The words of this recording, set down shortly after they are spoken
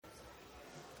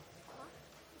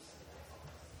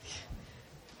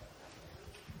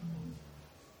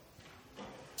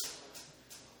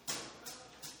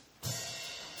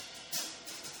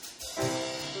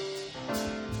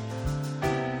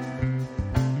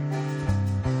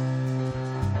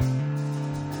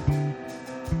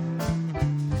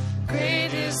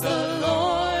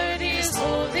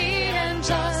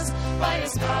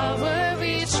His power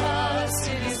we trust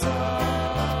in His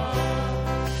love.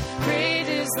 Great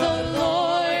is the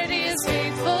Lord, He is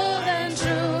faithful and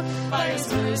true. By His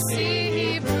mercy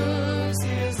He proves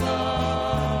His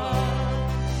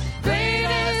love. Great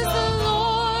is the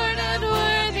Lord and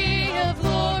worthy of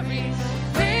glory.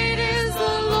 Great is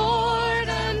the Lord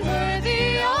and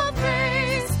worthy of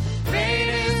praise. Great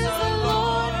is the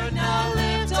Lord. Now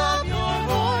lift up your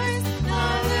voice.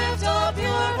 Now lift up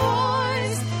your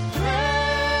voice. Great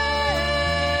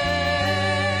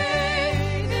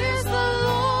is the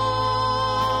Lord.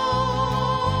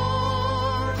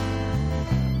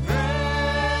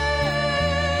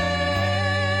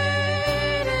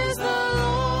 Great is the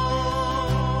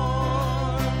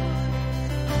Lord.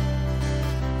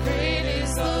 Great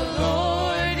is the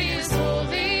Lord, He is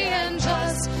holy and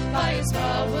just. By His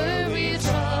power we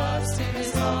trust in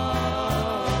His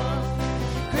love.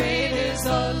 Great is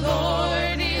the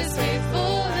Lord, He is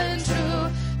faithful and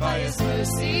true. By His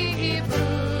mercy He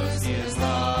proves His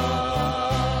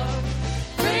love.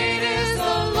 Great is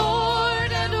the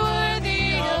Lord and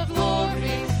worthy of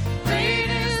glory. Great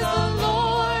is the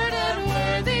Lord and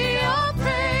worthy of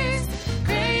praise.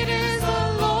 Great is the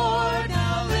Lord.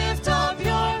 Now lift up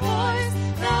your voice.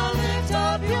 Now lift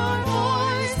up your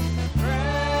voice.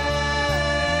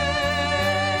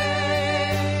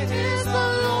 Great is the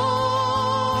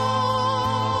Lord.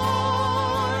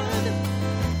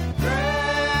 Great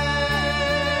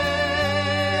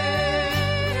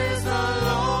is the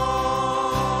Lord.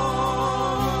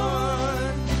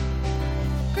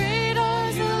 Great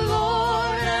are you,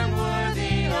 Lord, and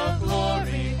worthy of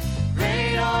glory.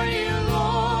 Great are you,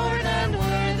 Lord, and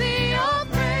worthy of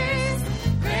praise.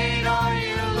 Great are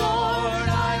you, Lord.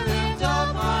 I lift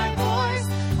up my voice.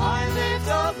 I lift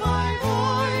up my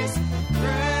voice.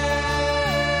 Great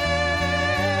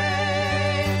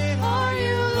are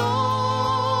you, Lord.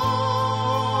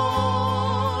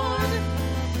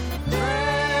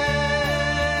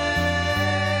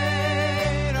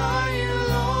 Great are you,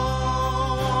 Lord.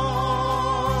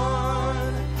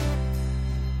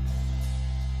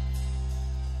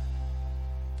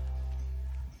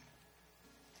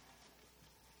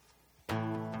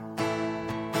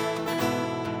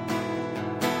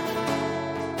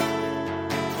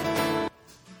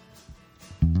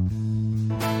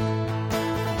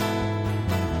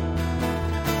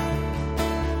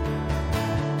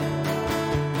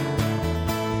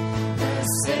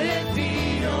 Blessed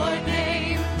be your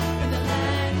name in the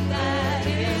land that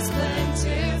is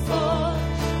plentiful,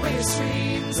 where your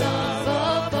streams of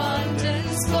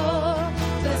abundance flow.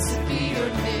 Blessed be your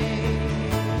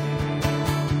name.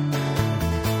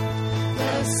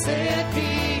 Blessed be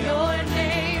your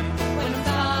name when I'm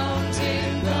found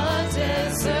in the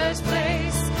desert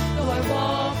place. Though I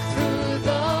walk through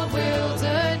the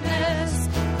wilderness,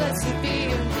 blessed be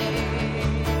your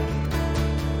name.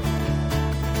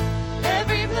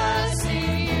 Every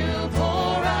blessing you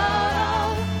pour out,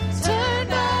 I'll turn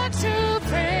back to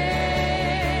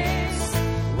praise.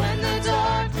 When the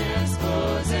darkness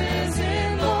closes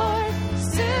in, Lord,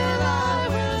 still I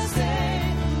will say,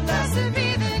 blessed be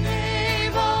the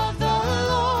name of the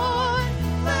Lord.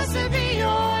 Blessed be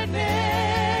your name.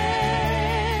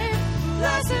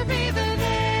 Blessed be the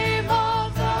name of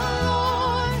the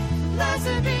Lord.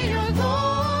 Blessed be your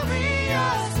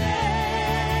glorious name.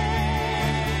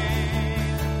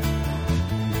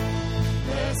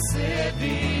 Blessed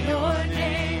be your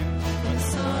name when the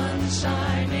sun's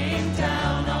shining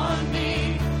down on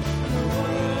me, when the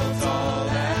world's all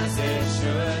as it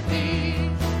should be.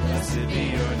 Blessed be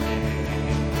your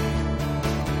name.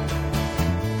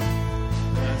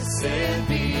 Blessed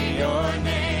be your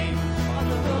name on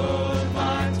the road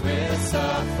marked with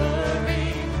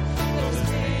suffering. There's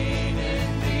pain in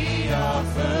the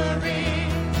offering.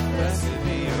 Blessed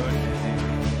be your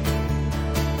name.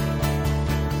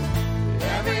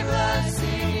 Every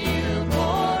blessing you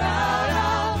pour out,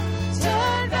 I'll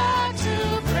turn back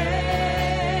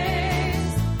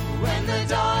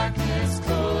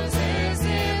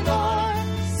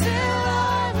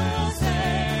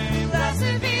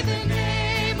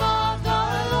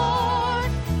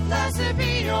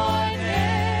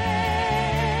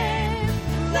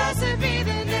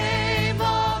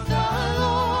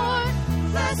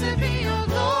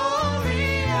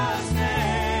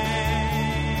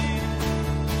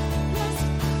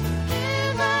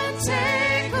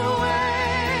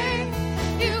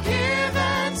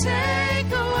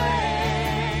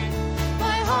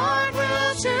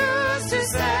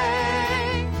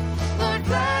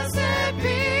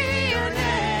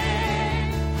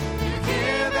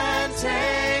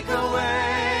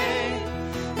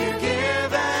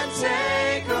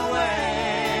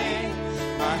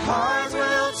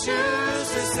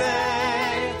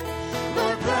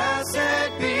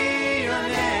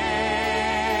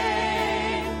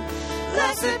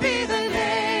Blessed be the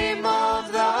name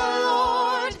of the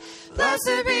Lord.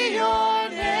 Blessed be your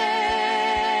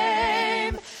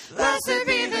name. Blessed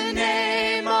be the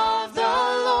name of the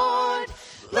Lord.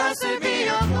 Blessed be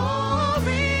your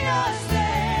glorious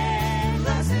name.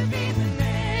 Blessed be the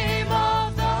name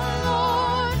of the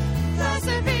Lord.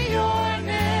 Blessed be your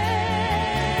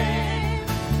name.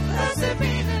 Blessed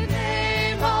be the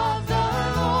name of the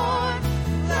Lord.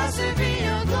 Blessed be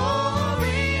your glorious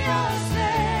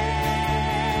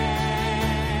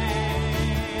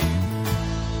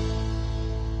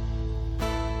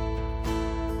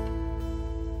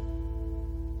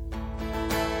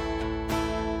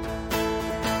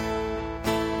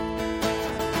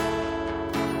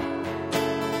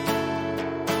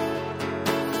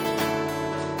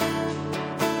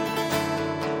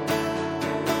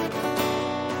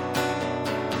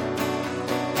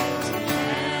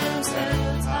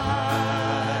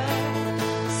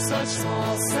such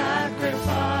small sacrifice,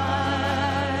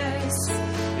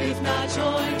 if not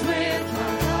joined with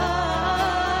my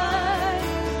life,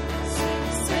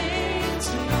 sing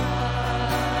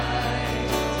tonight.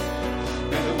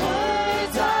 May the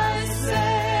words I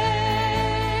say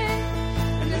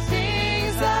and the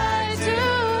things I do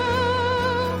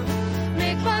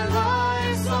make my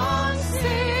life song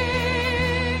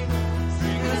sing,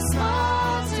 bring a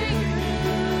smile to you.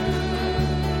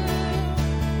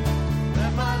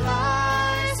 Let my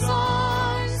life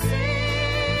song sing.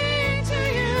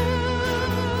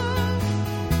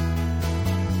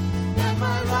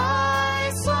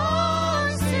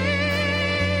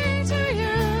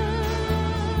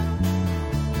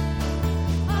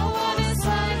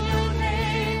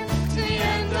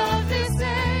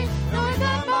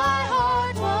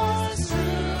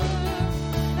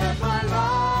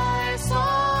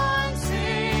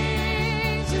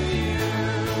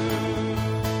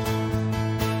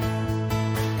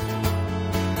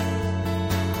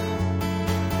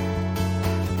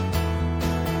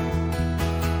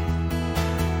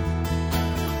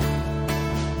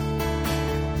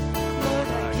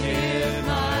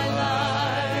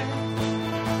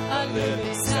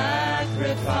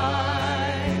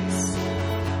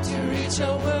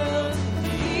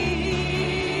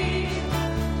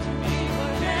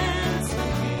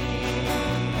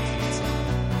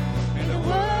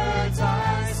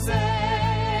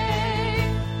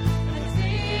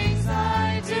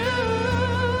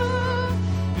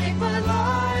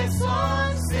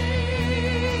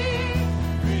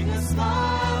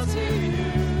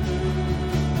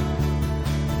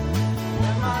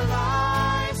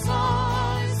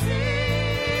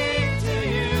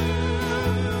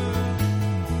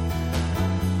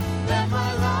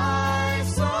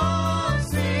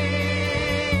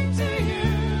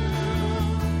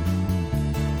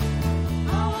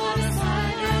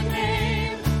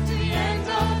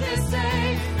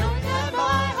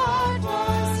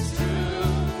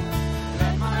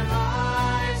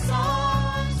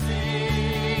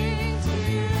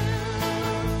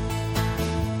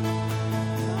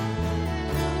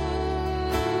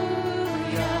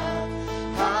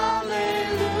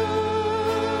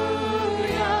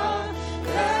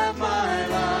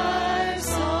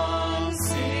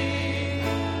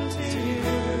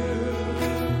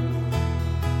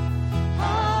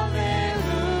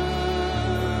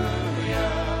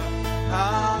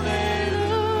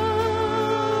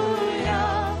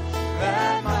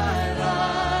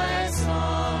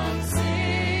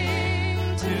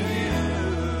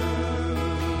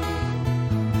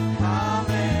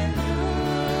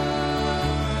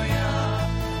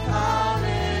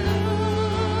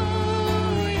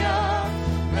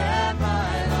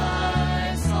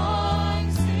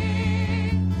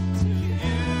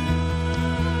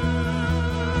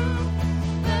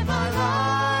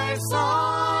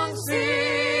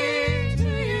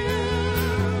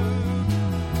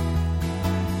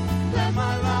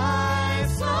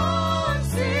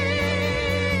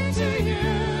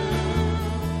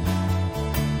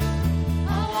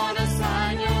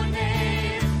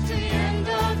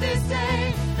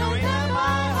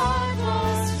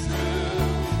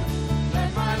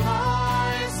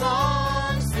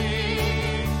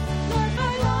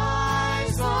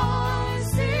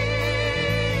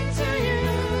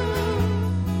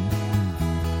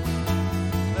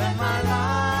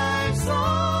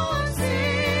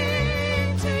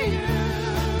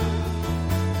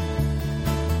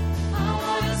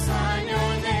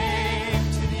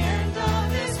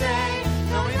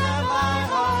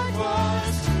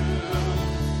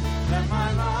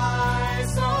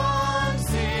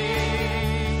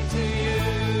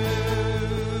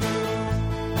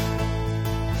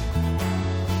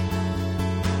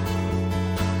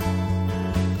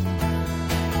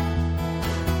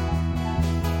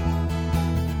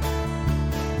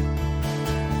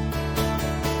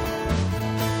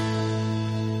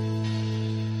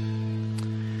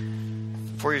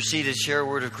 Before you're seated, share a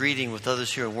word of greeting with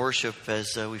others here in worship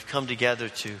as we've come together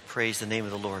to praise the name of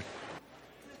the Lord.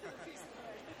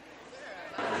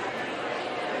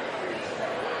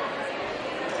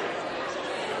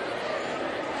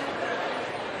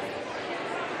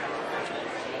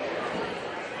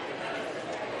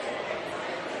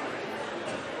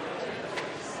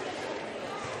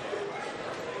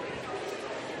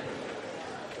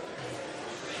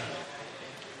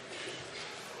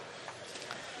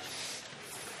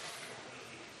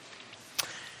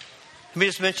 Let me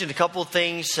just mention a couple of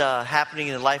things happening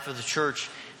in the life of the church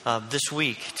this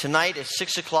week. Tonight at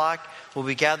 6 o'clock, we'll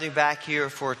be gathering back here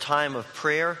for a time of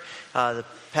prayer. The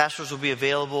pastors will be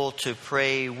available to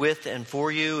pray with and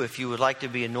for you if you would like to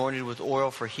be anointed with oil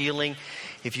for healing.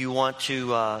 If you want to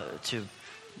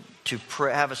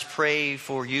have us pray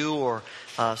for you or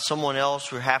someone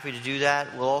else, we're happy to do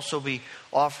that. We'll also be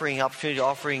offering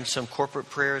some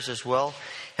corporate prayers as well.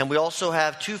 And we also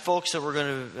have two folks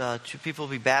that two people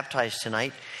will be baptized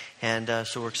tonight. And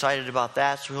so we're excited about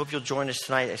that. So we hope you'll join us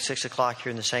tonight at 6 o'clock here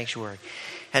in the sanctuary.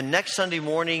 And next Sunday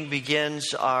morning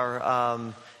begins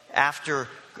our after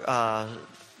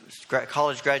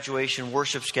college graduation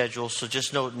worship schedule. So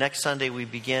just note, next Sunday we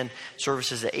begin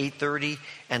services at 8:30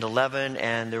 and 11.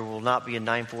 And there will not be a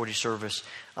 9:40 service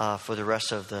for the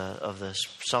rest of the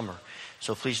summer.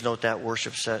 So please note that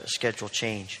worship schedule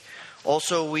change.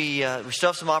 Also, we still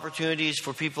have some opportunities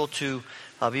for people to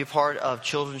be a part of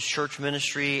children's church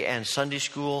ministry and Sunday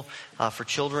school for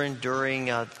children during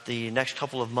the next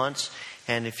couple of months.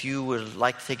 And if you would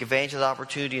like to take advantage of the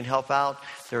opportunity and help out,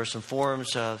 there are some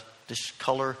forms this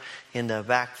color in the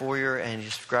back foyer, and you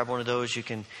just grab one of those. You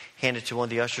can hand it to one of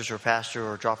the ushers or pastor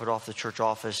or drop it off the church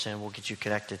office, and we'll get you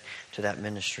connected to that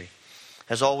ministry.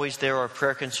 As always, there are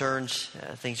prayer concerns,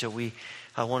 things that we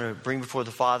want to bring before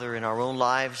the Father in our own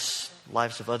lives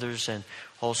of others, and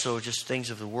also just things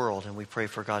of the world. And we pray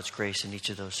for God's grace in each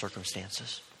of those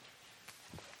circumstances.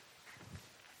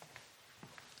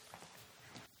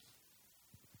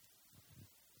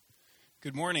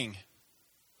 Good morning.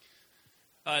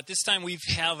 At this time, we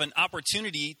have an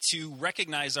opportunity to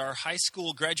recognize our high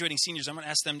school graduating seniors. I'm going to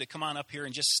ask them to come on up here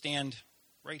and just stand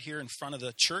right here in front of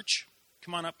the church.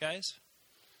 Come on up, guys.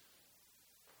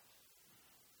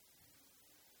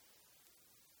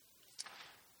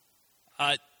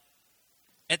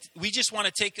 We just want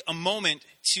to take a moment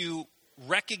to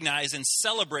recognize and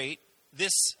celebrate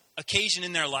this occasion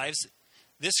in their lives.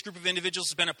 This group of individuals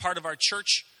has been a part of our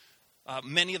church,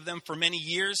 many of them for many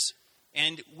years,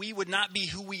 and we would not be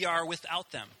who we are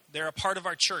without them. They're a part of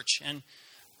our church, and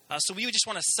so we just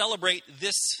want to celebrate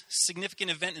this significant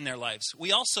event in their lives.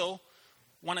 We also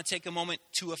want to take a moment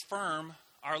to affirm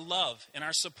our love and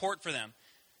our support for them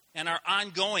and our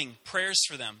ongoing prayers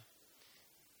for them.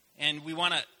 And we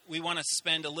want to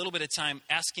spend a little bit of time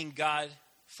asking God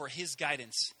for His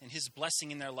guidance and His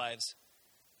blessing in their lives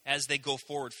as they go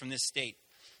forward from this state.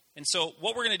 And so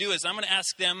what we're going to do is I'm going to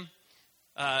ask them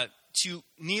to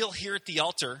kneel here at the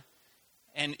altar.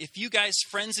 And if you guys,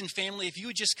 friends and family, if you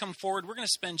would just come forward, we're going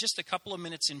to spend just a couple of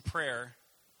minutes in prayer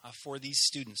for these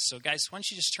students. So guys, why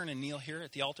don't you just turn and kneel here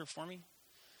at the altar for me?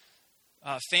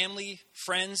 Family,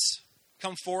 friends,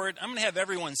 come forward. I'm going to have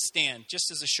everyone stand just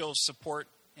as a show of support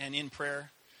and in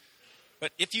prayer.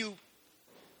 But if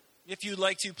you'd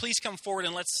like to, please come forward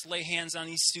and let's lay hands on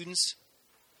these students.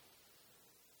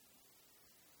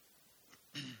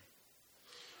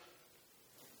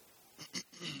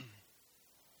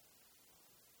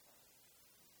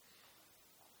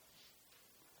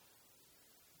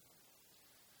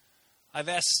 I've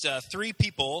asked three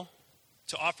people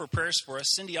to offer prayers for us.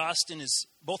 Cindy Austin is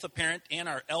both a parent and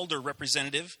our elder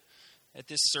representative at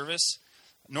this service.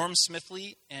 Norm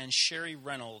Smithley and Sherry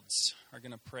Reynolds are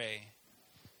going to pray.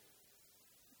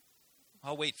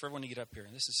 I'll wait for everyone to get up here.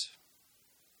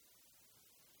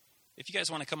 If you guys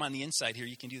want to come on the inside here,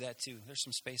 you can do that too. There's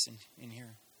some space in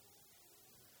here.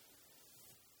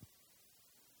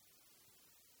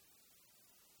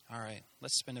 All right,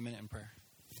 let's spend a minute in prayer.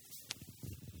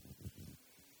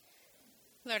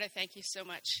 Lord, I thank you so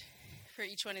much for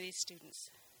each one of these students.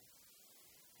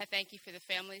 I thank you for the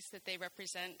families that they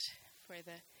represent,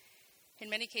 in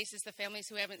many cases, the families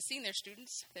who haven't seen their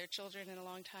students, their children, in a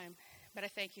long time. But I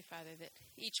thank you, Father, that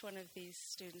each one of these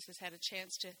students has had a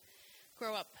chance to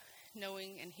grow up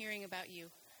knowing and hearing about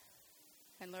you.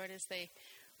 And Lord, as they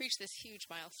reach this huge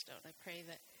milestone, I pray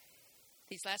that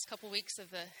these last couple weeks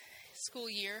of the school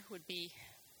year would be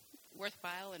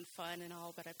worthwhile and fun and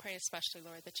all, but I pray especially,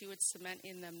 Lord, that you would cement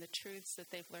in them the truths that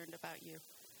they've learned about you.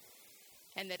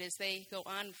 And that as they go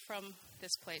on from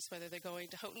this place, whether they're going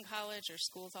to Houghton College or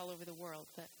schools all over the world,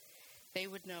 that they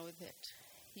would know that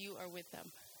you are with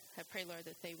them. I pray, Lord,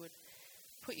 that they would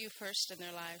put you first in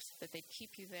their lives, that they'd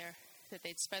keep you there, that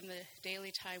they'd spend the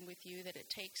daily time with you that it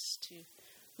takes to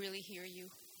really hear you.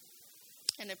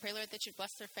 And I pray, Lord, that you'd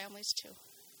bless their families too.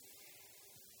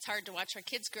 It's hard to watch our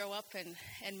kids grow up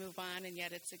and move on, and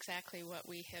yet it's exactly what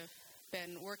we have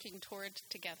been working toward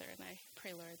together. And I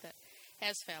pray, Lord, that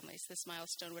as families, this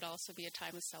milestone would also be a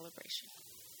time of celebration.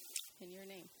 In your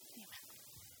name, amen.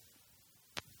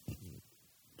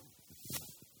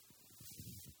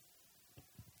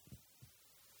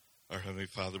 Our Heavenly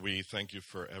Father, we thank you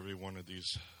for every one of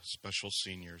these special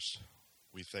seniors.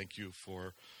 We thank you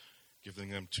for giving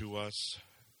them to us,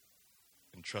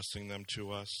 entrusting them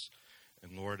to us.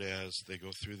 And Lord, as they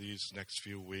go through these next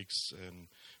few weeks and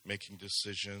making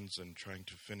decisions and trying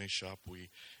to finish up, we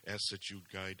ask that you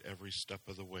guide every step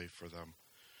of the way for them.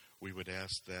 We would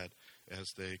ask that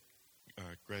as they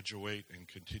graduate and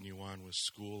continue on with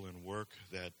school and work,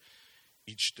 that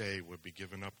each day would be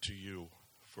given up to you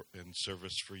in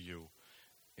service for you.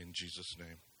 In Jesus'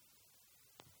 name.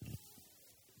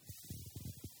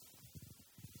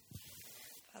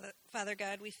 Father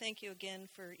God, we thank you again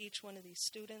for each one of these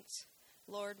students.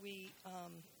 Lord, we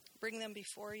bring them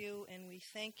before you, and we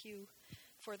thank you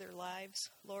for their lives.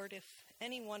 Lord, if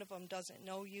any one of them doesn't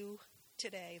know you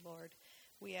today, Lord,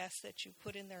 we ask that you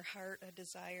put in their heart a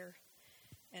desire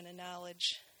and a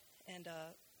knowledge and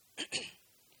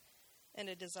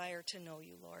a desire to know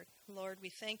you, Lord. Lord, we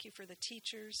thank you for the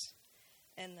teachers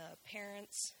and the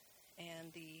parents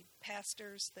and the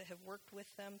pastors that have worked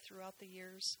with them throughout the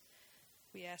years.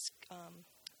 We ask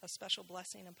a special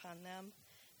blessing upon them.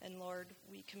 And Lord,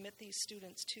 we commit these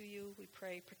students to you. We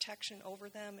pray protection over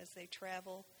them as they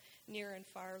travel near and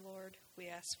far, Lord. We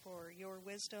ask for your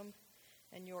wisdom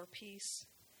and your peace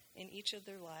in each of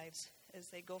their lives as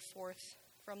they go forth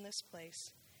from this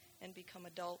place and become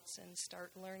adults and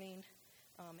start learning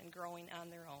and growing on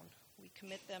their own. We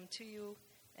commit them to you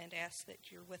and ask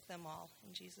that you're with them all.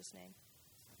 In Jesus' name.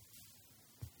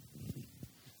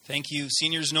 Thank you.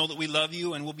 Seniors, know that we love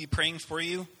you and we'll be praying for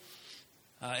you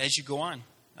as you go on.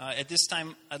 At this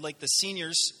time, I'd like the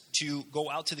seniors to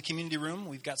go out to the community room.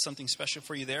 We've got something special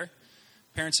for you there.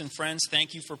 Parents and friends,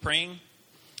 thank you for praying.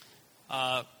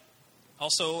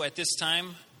 Also, at this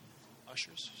time,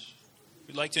 ushers,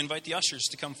 we'd like to invite the ushers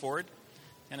to come forward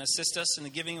and assist us in the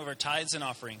giving of our tithes and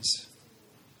offerings.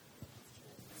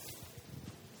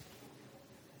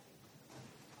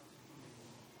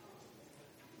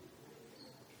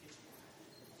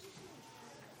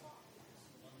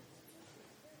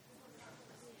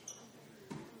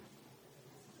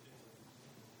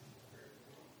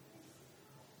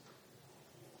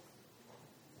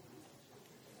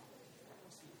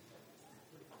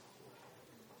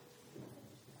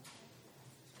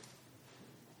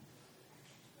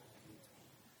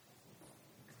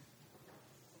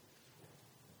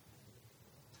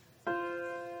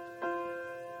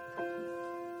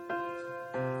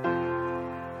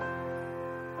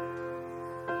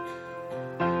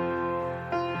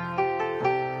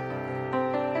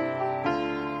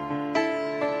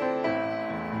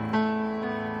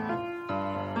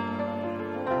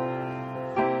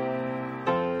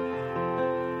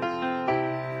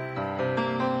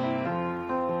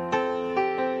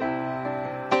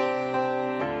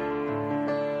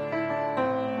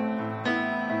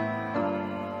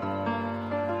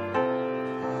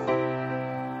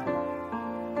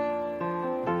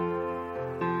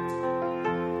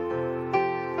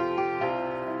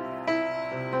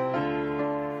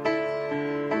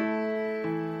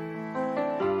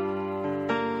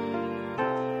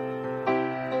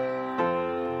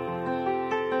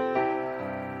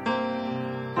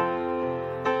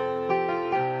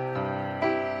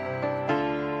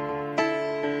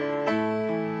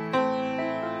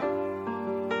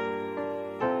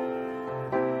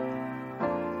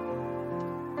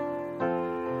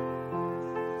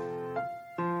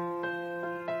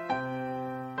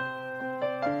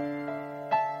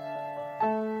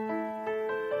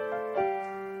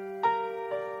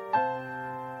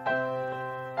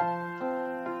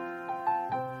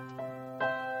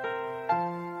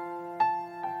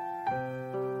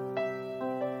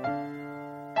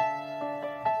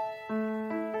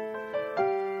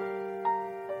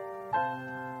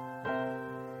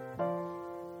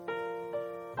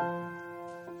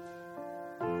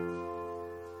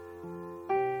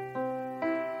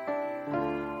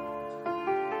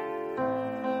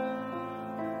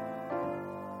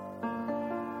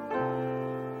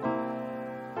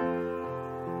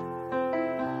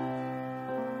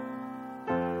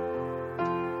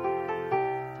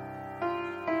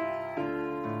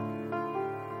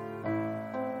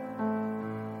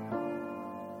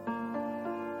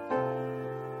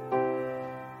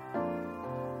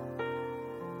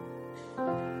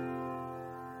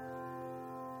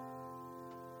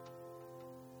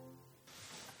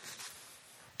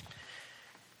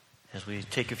 As we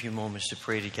take a few moments to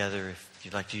pray together, if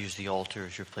you'd like to use the altar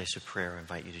as your place of prayer, I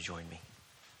invite you to join me.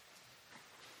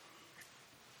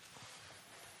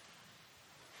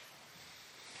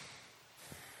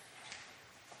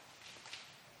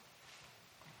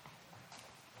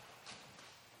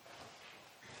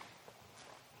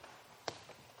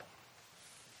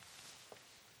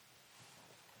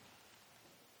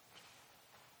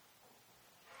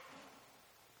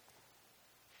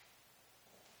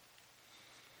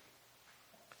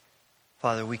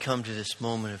 Father, we come to this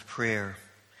moment of prayer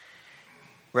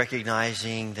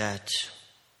recognizing that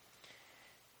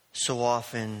so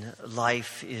often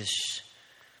life is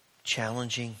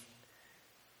challenging,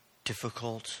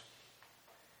 difficult,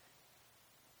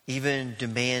 even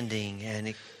demanding, and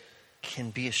it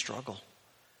can be a struggle.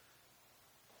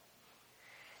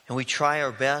 And we try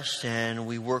our best and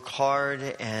we work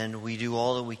hard and we do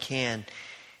all that we can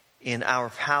in our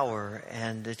power,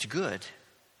 and it's good.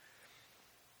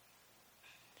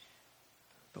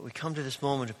 But we come to this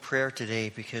moment of prayer today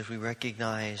because we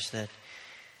recognize that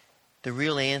the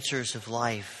real answers of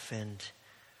life and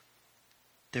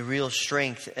the real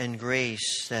strength and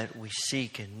grace that we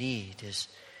seek and need is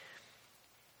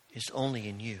only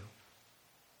in you.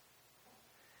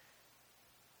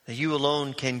 That you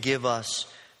alone can give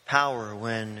us power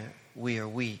when we are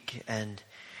weak, and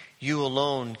you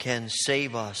alone can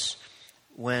save us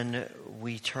when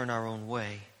we turn our own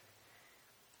way.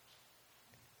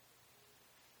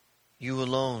 You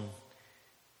alone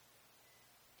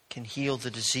can heal the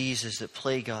diseases that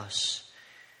plague us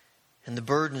and the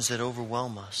burdens that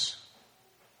overwhelm us.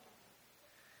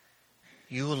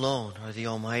 You alone are the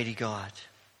Almighty God.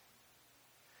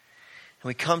 And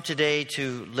we come today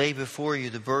to lay before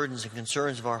you the burdens and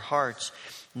concerns of our hearts,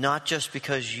 not just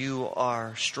because you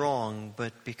are strong,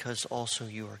 but because also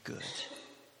you are good.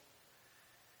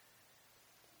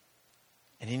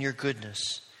 And in your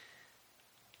goodness,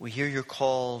 we hear your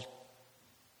call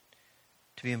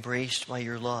to be embraced by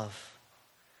your love.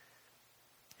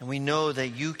 And we know that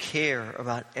you care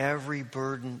about every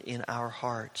burden in our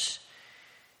hearts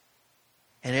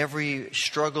and every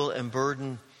struggle and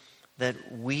burden that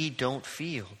we don't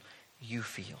feel, you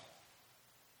feel.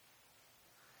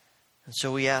 And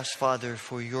so we ask, Father,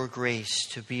 for your grace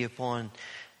to be upon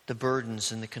the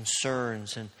burdens and the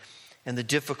concerns and the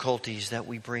difficulties that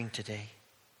we bring today.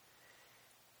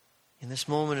 In this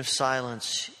moment of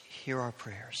silence, hear our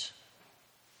prayers.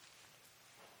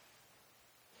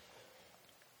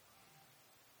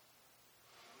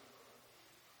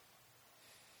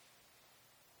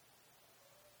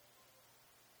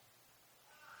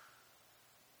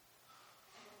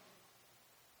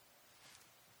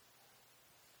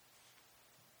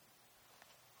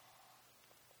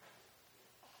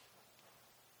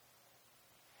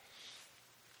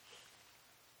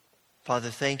 Father,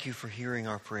 thank you for hearing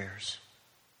our prayers.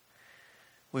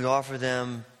 We offer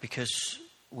them because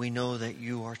we know that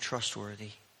you are trustworthy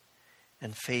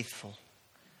and faithful,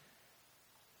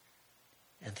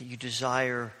 and that you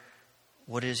desire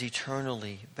what is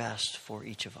eternally best for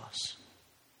each of us.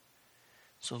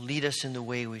 So lead us in the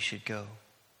way we should go.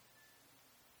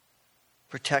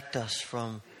 Protect us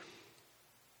from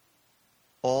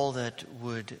all that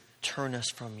would turn us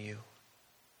from you.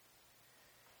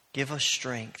 Give us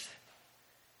strength.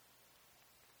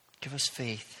 Give us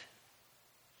faith.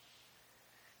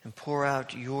 And pour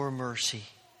out your mercy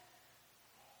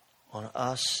on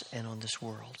us and on this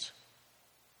world.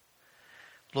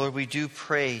 Lord, we do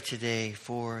pray today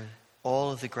for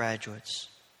all of the graduates,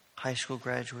 high school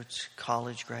graduates,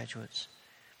 college graduates.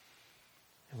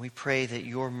 And we pray that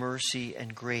your mercy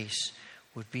and grace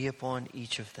would be upon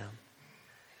each of them.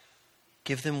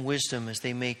 Give them wisdom as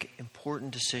they make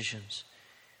important decisions.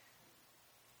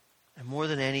 And more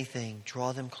than anything,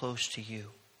 draw them close to you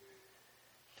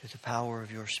through the power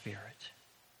of your Spirit.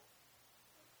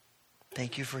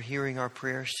 Thank you for hearing our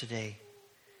prayers today.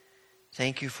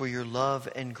 Thank you for your love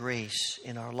and grace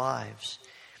in our lives.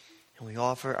 And we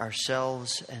offer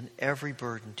ourselves and every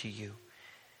burden to you.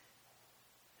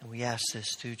 And we ask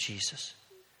this through Jesus.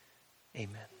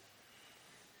 Amen.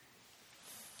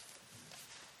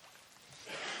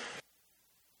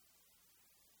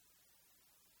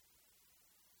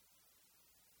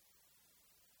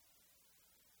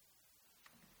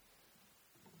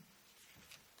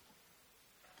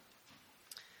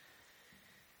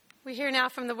 We hear now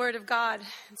from the Word of God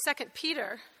in 2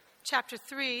 Peter chapter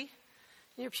 3.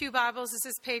 In your pew Bibles, this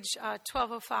is page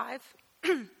 1205.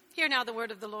 Hear now the word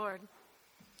of the Lord.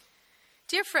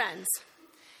 Dear friends,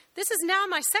 this is now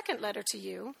my second letter to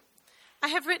you. I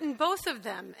have written both of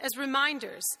them as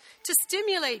reminders to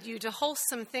stimulate you to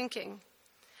wholesome thinking.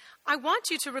 I want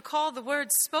you to recall the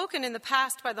words spoken in the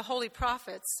past by the holy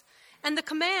prophets and the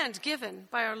command given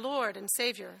by our Lord and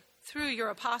Savior through your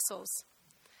apostles.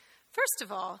 First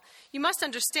of all, you must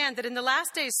understand that in the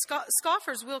last days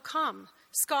scoffers will come,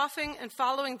 scoffing and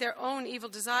following their own evil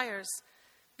desires.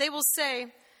 They will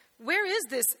say, "Where is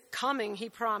this coming he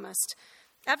promised?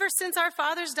 Ever since our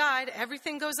fathers died,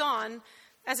 everything goes on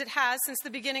as it has since the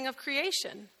beginning of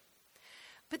creation."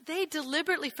 But they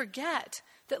deliberately forget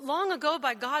that long ago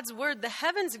by God's word the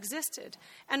heavens existed,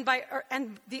 and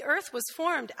the earth was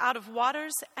formed out of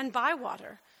waters and by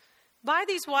water. By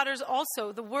these waters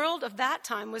also the world of that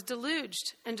time was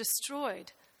deluged and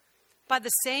destroyed. By the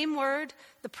same word,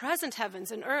 the present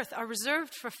heavens and earth are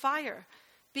reserved for fire,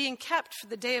 being kept for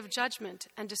the day of judgment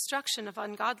and destruction of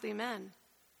ungodly men.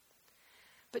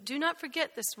 But do not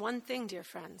forget this one thing, dear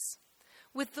friends.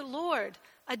 With the Lord,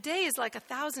 a day is like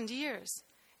 1,000 years,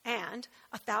 and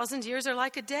 1,000 years are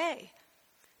like a day.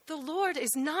 The Lord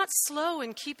is not slow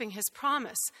in keeping his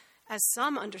promise, as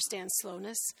some understand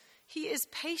slowness. He is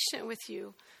patient with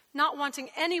you, not wanting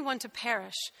anyone to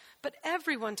perish, but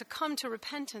everyone to come to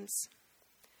repentance.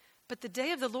 But the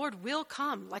day of the Lord will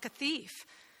come like a thief.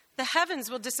 The heavens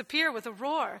will disappear with a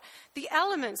roar. The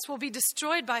elements will be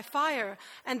destroyed by fire,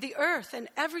 and the earth and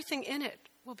everything in it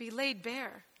will be laid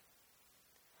bare.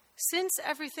 Since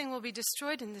everything will be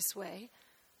destroyed in this way,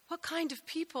 what kind of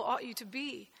people ought you to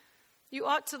be? You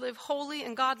ought to live holy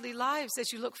and godly lives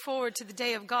as you look forward to the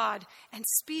day of God and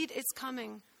speed its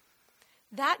coming.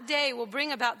 That day will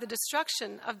bring about the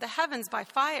destruction of the heavens by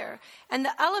fire, and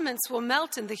the elements will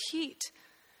melt in the heat.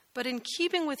 But in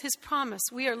keeping with his promise,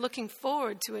 we are looking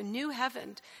forward to a new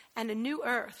heaven and a new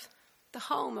earth, the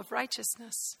home of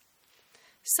righteousness.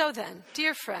 So then,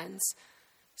 dear friends,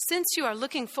 since you are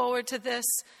looking forward to this,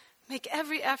 make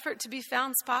every effort to be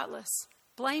found spotless,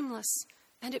 blameless,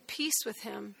 and at peace with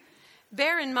him.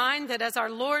 Bear in mind that our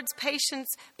Lord's patience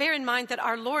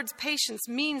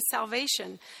means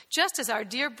salvation, just as our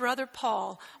dear brother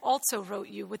Paul also wrote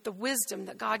you with the wisdom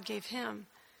that God gave him.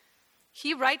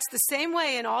 He writes the same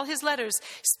way in all his letters,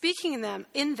 speaking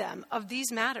in them of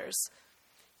these matters.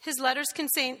 His letters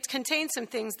contain some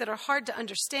things that are hard to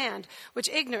understand, which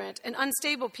ignorant and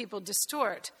unstable people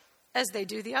distort, as they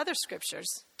do the other scriptures,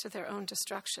 to their own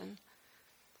destruction.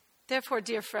 Therefore,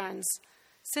 dear friends,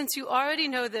 since you already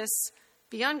know this,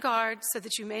 be on guard so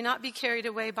that you may not be carried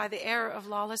away by the error of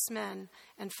lawless men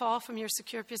and fall from your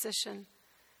secure position,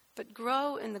 but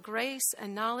grow in the grace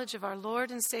and knowledge of our Lord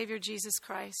and Savior Jesus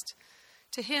Christ.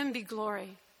 To him be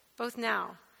glory, both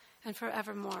now and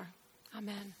forevermore.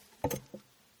 Amen.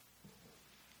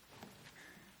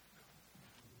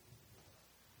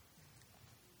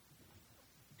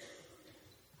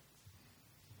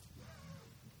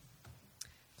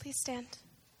 Please stand.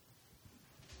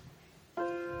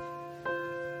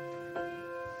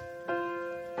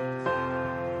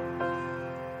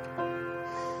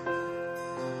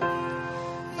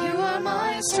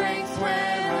 Strength when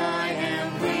I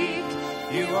am weak.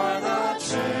 You are the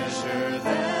treasure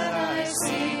that I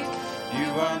seek. You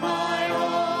are my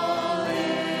all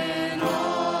in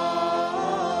all.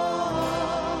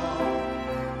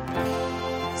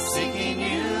 Seeking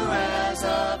you as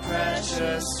a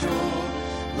precious tool.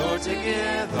 Lord, to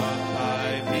give up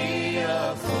I be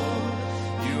a fool.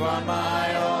 You are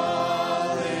my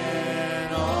all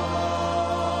in all.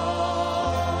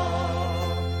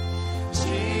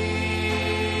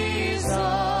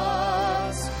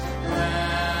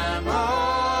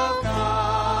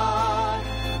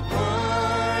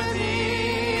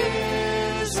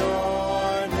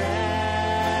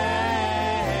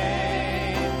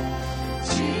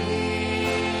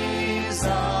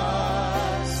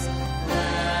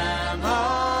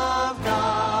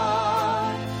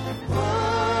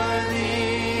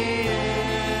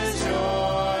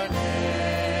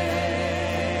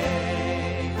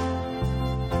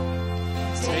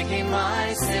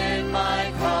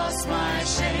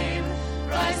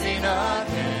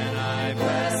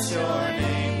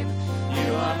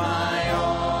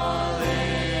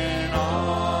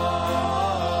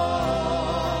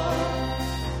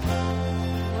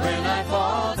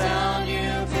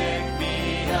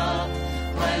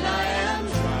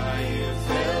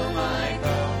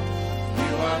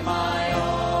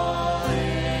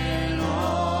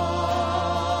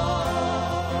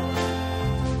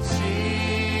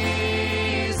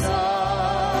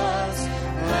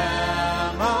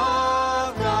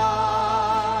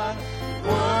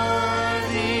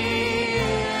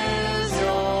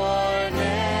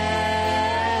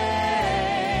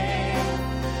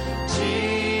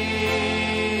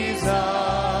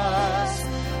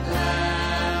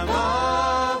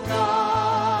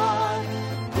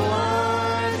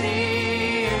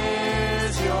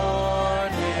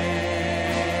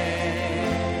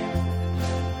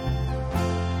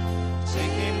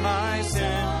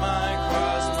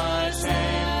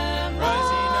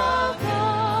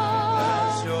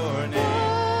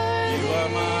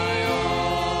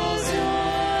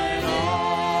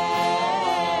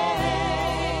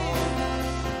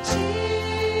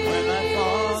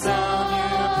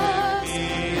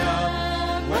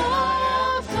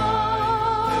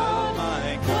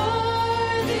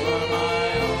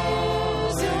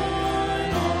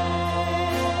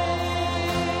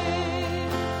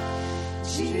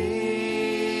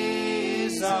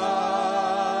 Jesus,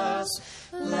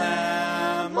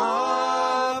 Lamb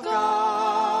of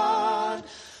God,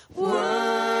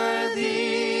 worthy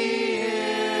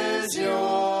is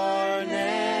your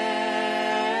name.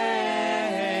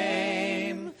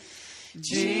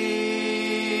 Jesus,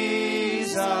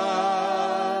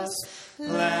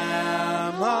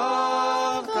 Lamb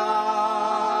of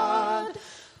God,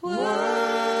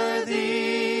 worthy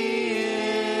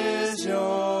is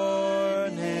your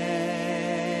name.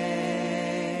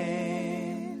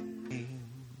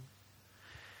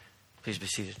 Please be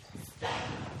seated.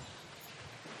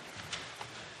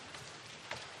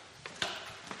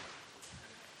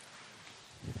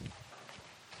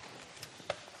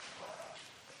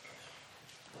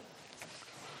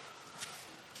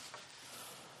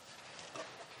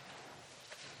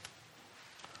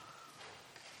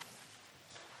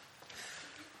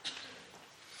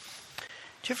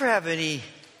 Do you ever have any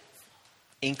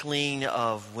inkling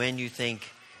of when you think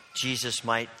Jesus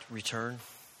might return?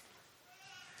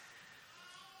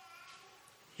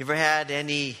 You ever had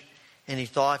any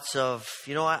thoughts of,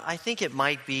 I think it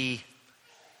might be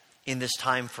in this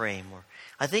time frame, or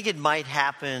I think it might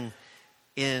happen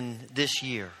in this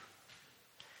year?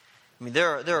 I mean,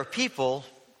 there are people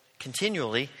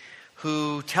continually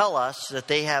who tell us that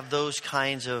they have those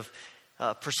kinds of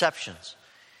perceptions.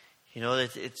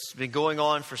 It's been going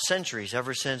on for centuries,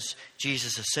 ever since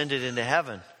Jesus ascended into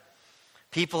heaven.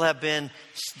 People have been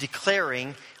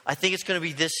declaring, I think it's going to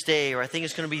be this day, or I think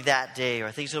it's going to be that day, or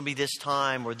I think it's going to be this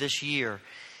time or this year.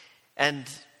 And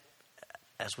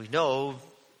as we know,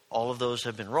 all of those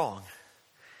have been wrong.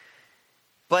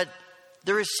 But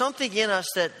there is something in us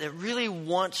that really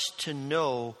wants to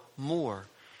know more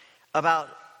about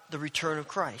the return of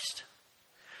Christ.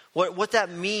 What that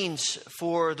means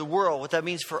for the world, what that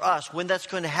means for us, when that's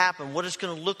going to happen, what it's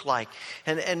going to look like.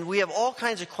 And we have all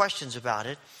kinds of questions about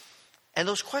it. And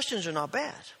those questions are not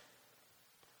bad.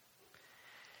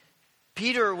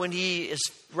 Peter, when he is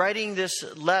writing this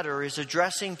letter, is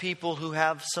addressing people who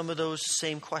have some of those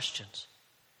same questions.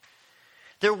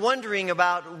 They're wondering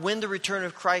about when the return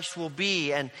of Christ will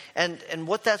be and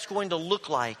what that's going to look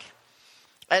like.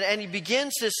 And he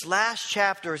begins this last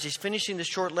chapter as he's finishing the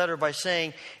short letter by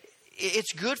saying,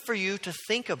 it's good for you to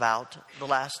think about the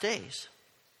last days.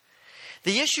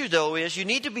 The issue, though, is you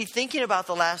need to be thinking about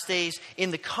the last days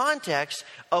in the context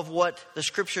of what the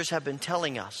Scriptures have been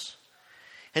telling us.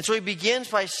 And so he begins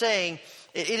by saying,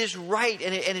 it is right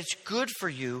and it's good for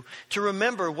you to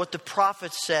remember what the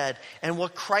prophets said and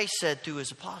what Christ said through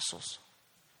his apostles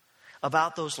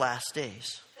about those last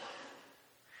days.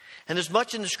 And there's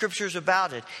much in the Scriptures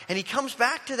about it. And he comes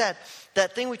back to that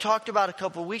thing we talked about a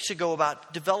couple of weeks ago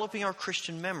about developing our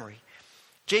Christian memory.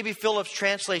 J.B. Phillips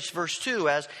translates verse 2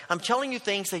 as, I'm telling you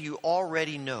things that you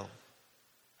already know.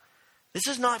 This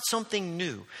is not something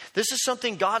new. This is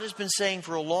something God has been saying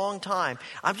for a long time.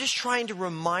 I'm just trying to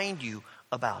remind you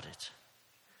about it.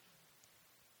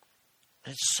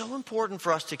 And it's so important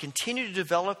for us to continue to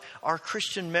develop our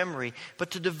Christian memory,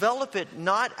 but to develop it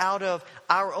not out of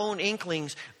our own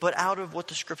inklings, but out of what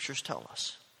the Scriptures tell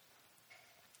us.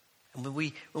 And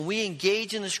when we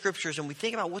engage in the Scriptures and we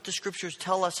think about what the Scriptures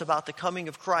tell us about the coming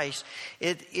of Christ,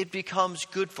 it becomes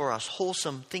good for us.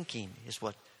 Wholesome thinking is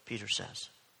what Peter says.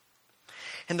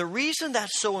 And the reason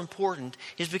that's so important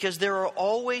is because there are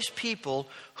always people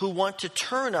who want to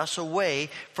turn us away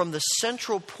from the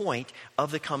central point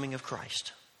of the coming of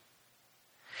Christ.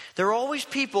 There are always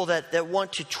people that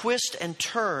want to twist and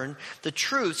turn the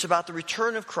truths about the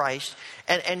return of Christ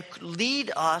and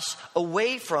lead us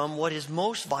away from what is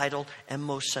most vital and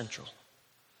most central.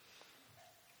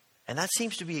 And that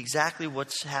seems to be exactly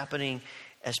what's happening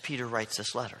as Peter writes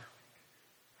this letter.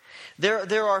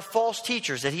 There are false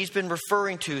teachers that he's been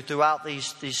referring to throughout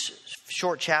these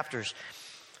short chapters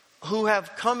who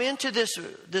have come into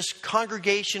this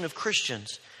congregation of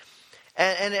Christians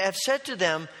and have said to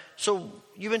them, so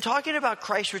you've been talking about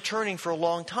Christ returning for a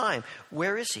long time.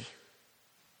 Where is he?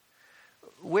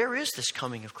 Where is this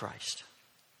coming of Christ?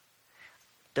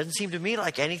 Doesn't seem to me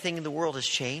like anything in the world has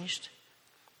changed.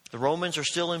 The Romans are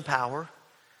still in power.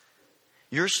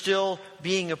 You're still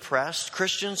being oppressed.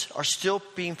 Christians are still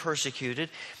being persecuted.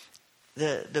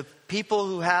 The people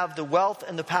who have the wealth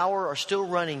and the power are still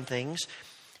running things.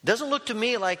 It doesn't look to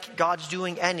me like God's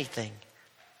doing anything.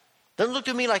 Doesn't look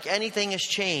to me like anything has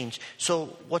changed.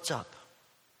 So what's up?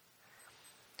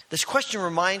 This question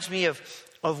reminds me of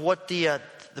what the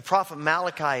prophet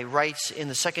Malachi writes in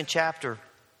the 2nd chapter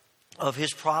of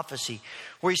his prophecy,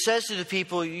 where he says to the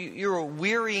people, you're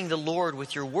wearying the Lord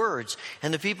with your words.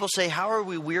 And the people say, how are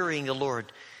we wearying the Lord?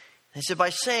 And he said, by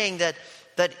saying that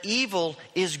that evil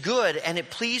is good and it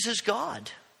pleases God.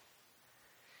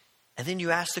 And then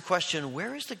you ask the question,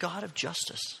 where is the God of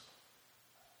justice?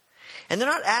 And they're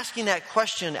not asking that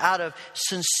question out of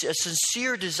a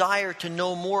sincere desire to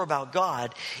know more about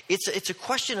God. It's a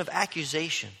question of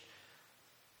accusation.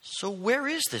 So where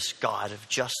is this God of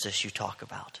justice you talk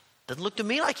about? Doesn't look to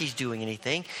me like he's doing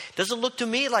anything. Doesn't look to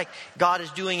me like God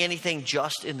is doing anything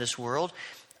just in this world.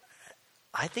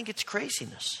 I think it's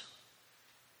craziness.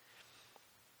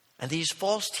 And these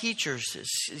false teachers,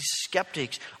 these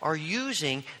skeptics, are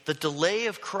using the delay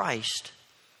of Christ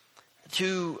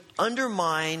to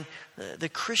undermine the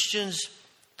Christians'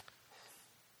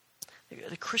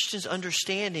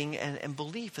 understanding and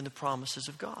belief in the promises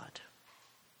of God.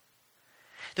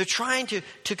 They're trying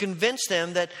to convince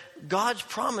them that God's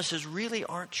promises really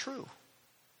aren't true.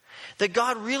 That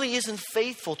God really isn't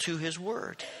faithful to his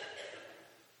word.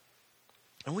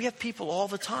 And we have people all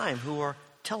the time who are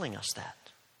telling us that.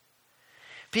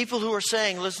 People who are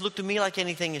saying, let's look to me like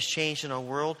anything has changed in our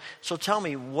world. So tell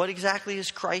me, what exactly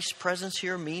does Christ's presence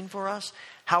here mean for us?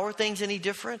 How are things any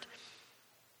different?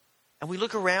 And we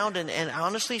look around and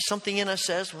honestly, something in us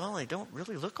says, well, they don't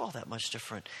really look all that much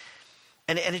different.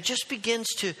 And it just begins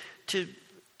to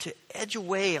edge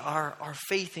away our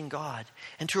faith in God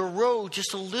and to erode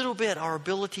just a little bit our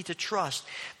ability to trust,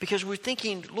 because we're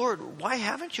thinking, Lord, why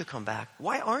haven't you come back?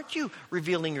 Why aren't you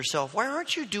revealing yourself? Why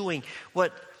aren't you doing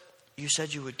what you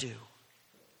said you would do?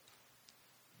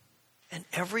 And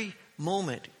every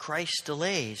moment Christ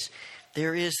delays,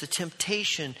 there is the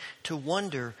temptation to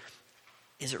wonder,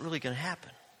 is it really going to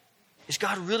happen? Is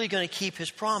God really going to keep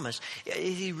his promise?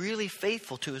 Is he really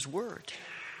faithful to his word?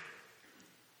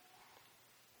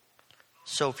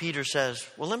 So Peter says,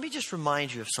 well, let me just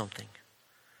remind you of something.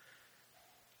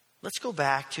 Let's go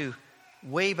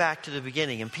way back to the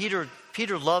beginning. And Peter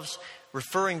loves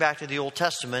referring back to the Old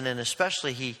Testament, and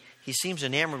especially he seems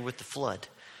enamored with the flood.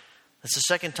 That's the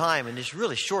second time in this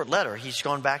really short letter he's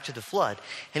gone back to the flood.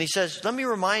 And he says, let me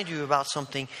remind you about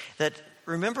something that,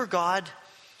 remember, God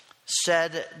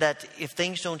said that if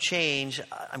things don't change,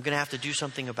 I'm going to have to do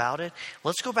something about it.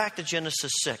 Let's go back to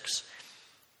Genesis 6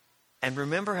 and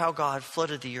remember how God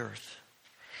flooded the earth.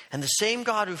 And the same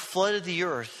God who flooded the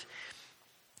earth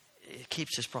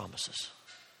keeps his promises.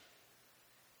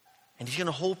 And he's going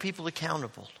to hold people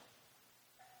accountable.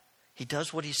 He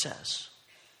does what he says.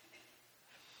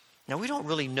 Now, we don't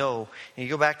really know. And you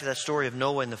go back to that story of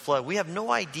Noah and the flood. We have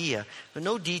no idea,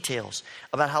 no details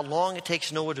about how long it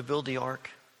takes Noah to build the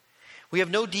ark. We have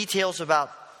no details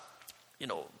about,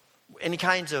 any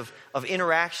kinds of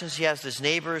interactions he has with his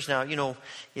neighbors. Now,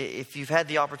 if you've had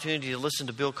the opportunity to listen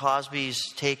to Bill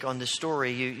Cosby's take on this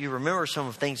story, you remember some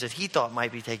of the things that he thought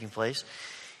might be taking place.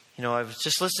 I was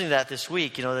just listening to that this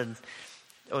week. Then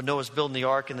Noah's building the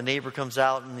ark and the neighbor comes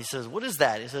out and he says, what is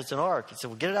that? He says, it's an ark. He said,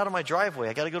 well, get it out of my driveway.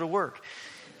 I got to go to work.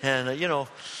 And,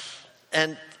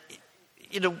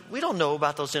 we don't know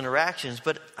about those interactions,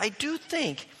 but I do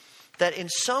think that in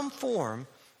some form,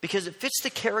 because it fits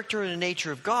the character and the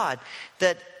nature of God,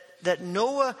 that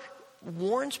Noah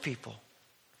warns people.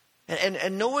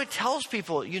 And Noah tells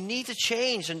people, you need to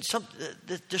change, and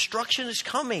the destruction is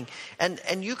coming,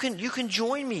 and you can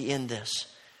join me in this.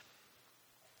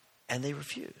 And they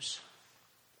refuse.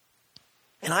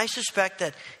 And I suspect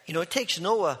that, it takes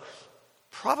Noah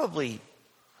probably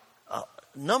a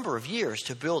number of years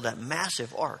to build that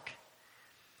massive ark.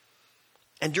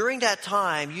 And during that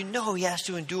time, he has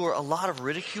to endure a lot of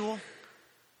ridicule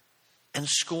and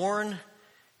scorn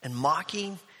and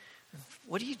mocking.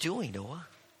 What are you doing, Noah?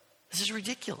 This is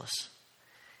ridiculous.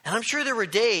 And I'm sure there were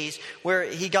days where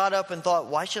he got up and thought,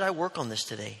 why should I work on this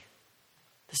today?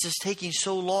 This is taking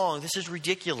so long. This is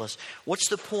ridiculous. What's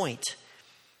the point?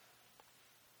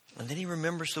 And then he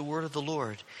remembers the word of the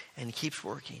Lord and he keeps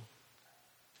working.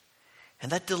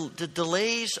 And that the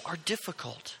delays are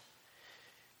difficult.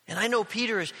 And I know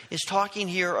Peter is talking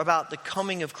here about the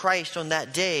coming of Christ on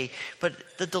that day, but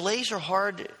the delays are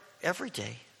hard every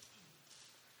day.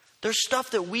 There's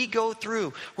stuff that we go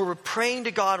through where we're praying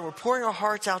to God, and we're pouring our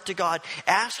hearts out to God,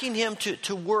 asking him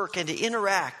to work and to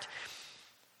interact.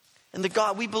 And the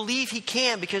God, we believe he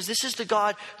can, because this is the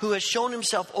God who has shown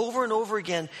himself over and over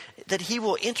again that he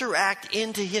will interact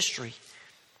into history.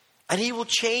 And he will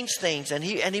change things, and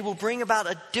he will bring about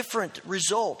a different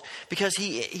result, because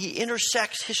he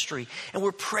intersects history. And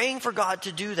we're praying for God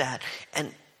to do that,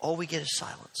 and all we get is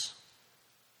silence.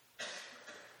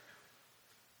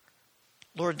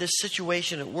 Lord, this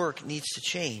situation at work needs to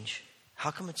change.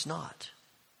 How come it's not?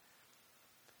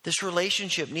 This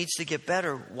relationship needs to get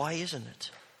better. Why isn't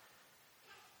it?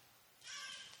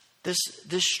 This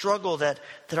struggle that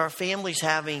our family's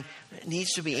having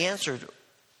needs to be answered.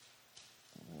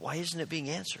 why isn't it being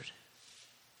answered?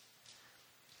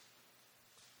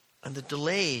 And the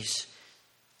delays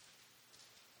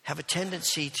have a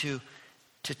tendency to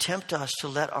tempt us to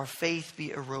let our faith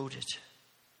be eroded.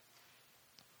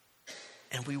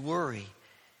 And we worry.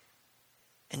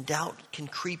 And doubt can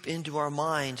creep into our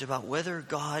minds about whether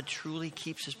God truly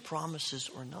keeps his promises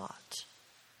or not.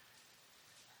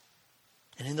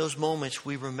 And in those moments,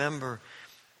 we remember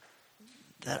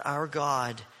that our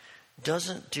God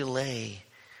doesn't delay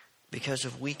because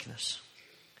of weakness.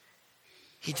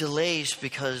 He delays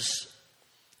because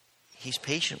he's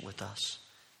patient with us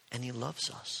and he loves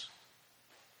us.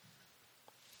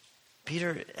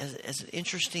 Peter has an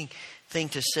interesting thing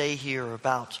to say here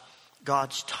about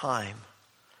God's time.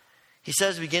 He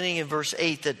says, beginning in verse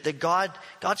 8, that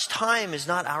God's time is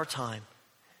not our time.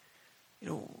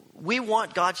 We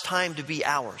want God's time to be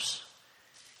ours.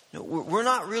 We're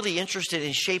not really interested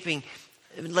in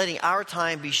letting our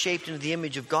time be shaped into the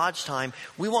image of God's time.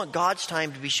 We want God's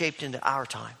time to be shaped into our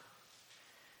time.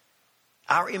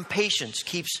 Our impatience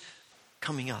keeps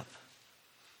coming up.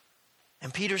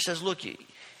 And Peter says, look,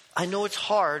 I know it's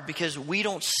hard because we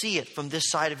don't see it from this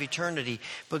side of eternity,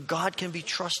 but God can be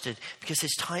trusted because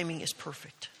his timing is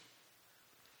perfect.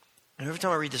 And every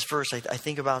time I read this verse, I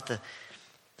think about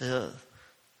the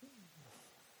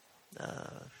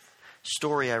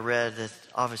story I read that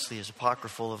obviously is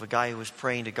apocryphal of a guy who was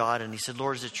praying to God, and he said,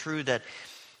 Lord, is it true that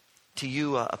to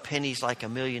you a penny's like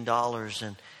 $1 million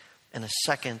and a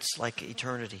second's like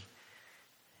eternity?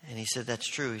 And he said, that's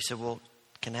true. He said, well,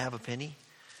 can I have a penny?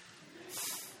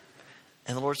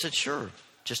 And the Lord said, sure,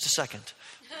 just a second.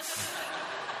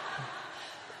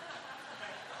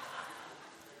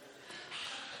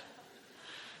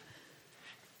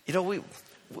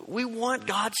 We want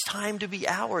God's time to be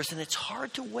ours, and it's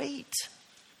hard to wait.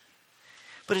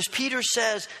 But as Peter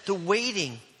says, the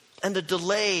waiting and the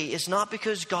delay is not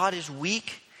because God is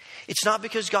weak. It's not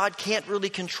because God can't really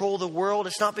control the world.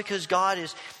 It's not because God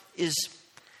is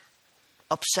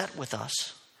upset with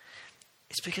us.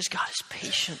 It's because God is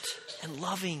patient and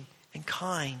loving and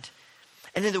kind.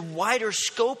 And in the wider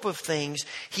scope of things,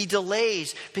 he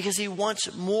delays because he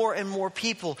wants more and more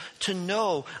people to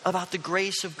know about the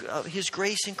grace of his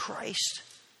grace in Christ.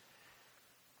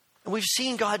 And we've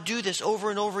seen God do this over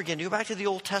and over again. You go back to the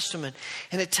Old Testament,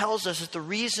 and it tells us that the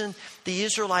reason the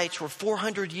Israelites were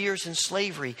 400 years in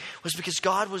slavery was because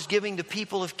God was giving the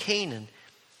people of Canaan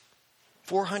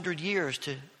 400 years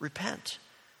to repent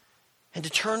and to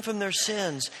turn from their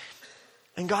sins.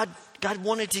 And God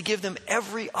wanted to give them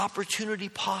every opportunity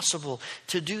possible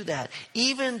to do that,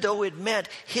 even though it meant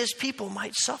his people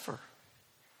might suffer.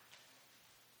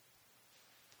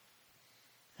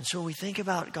 And so we think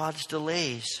about God's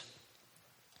delays.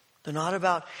 They're not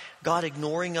about God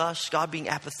ignoring us, God being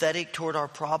apathetic toward our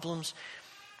problems.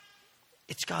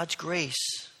 It's God's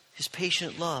grace, his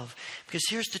patient love. Because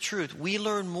here's the truth. We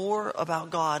learn more about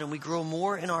God and we grow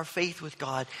more in our faith with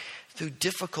God through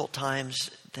difficult times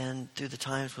than through the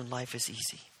times when life is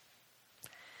easy.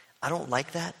 I don't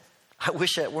like that. I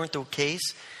wish that weren't the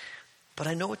case, but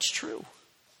I know it's true.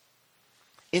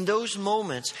 In those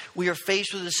moments, we are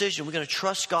faced with a decision. We're going to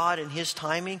trust God and his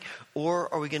timing,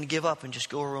 or are we going to give up and just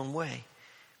go our own way?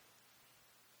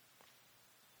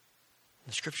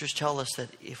 The scriptures tell us that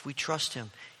if we trust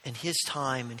him and his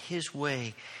time and his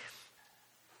way,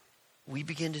 we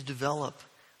begin to develop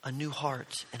a new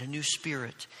heart and a new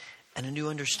spirit and a new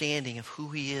understanding of who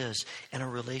he is and our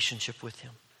relationship with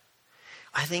him.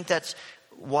 I think that's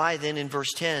why then in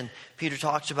verse 10, Peter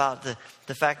talks about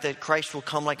the fact that Christ will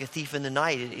come like a thief in the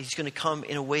night. He's going to come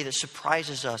in a way that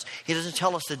surprises us. He doesn't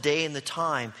tell us the day and the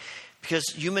time, because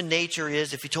human nature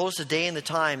is, if he told us the day and the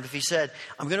time, if he said,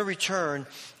 I'm going to return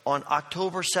on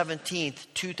October 17th,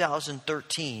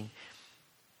 2013,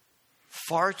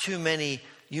 far too many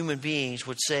human beings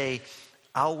would say,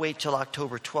 I'll wait till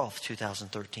October 12th,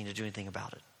 2013 to do anything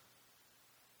about it.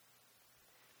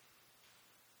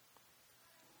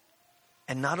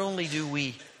 And not only do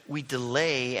we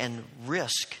delay and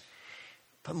risk,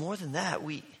 but more than that,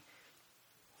 we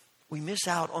miss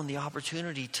out on the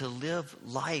opportunity to live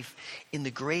life in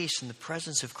the grace and the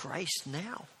presence of Christ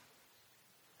now.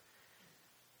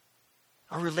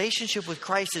 Our relationship with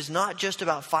Christ is not just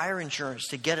about fire insurance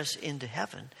to get us into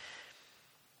heaven.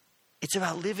 It's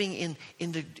about living in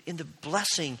the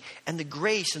blessing and the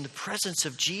grace and the presence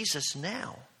of Jesus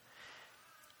now.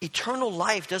 Eternal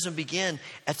life doesn't begin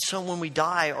when we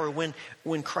die or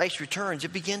when Christ returns.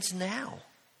 It begins now.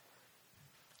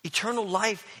 Eternal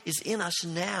life is in us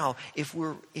now if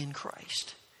we're in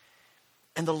Christ.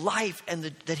 and the life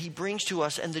that he brings to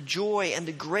us, and the joy and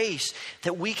the grace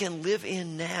that we can live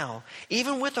in now.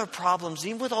 Even with our problems,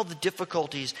 even with all the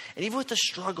difficulties, and even with the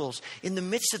struggles, in the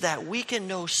midst of that, we can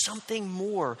know something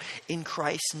more in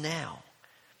Christ now.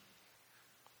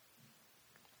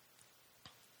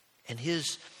 And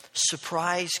his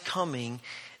surprise coming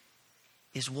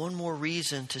is one more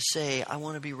reason to say, I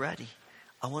want to be ready.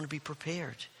 I want to be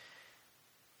prepared.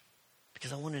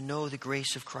 Because I want to know the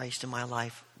grace of Christ in my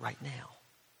life right now.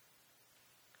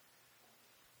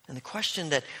 And the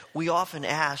question that we often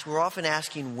ask, we're often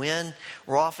asking when,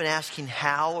 we're often asking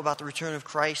how about the return of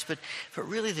Christ, but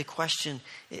really the question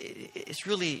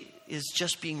is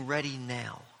just being ready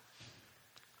now.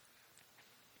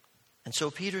 And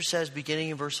so Peter says, beginning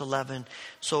in verse 11,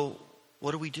 so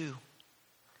what do we do?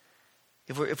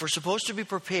 If we're supposed to be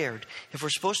prepared, if we're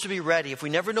supposed to be ready, if we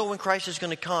never know when Christ is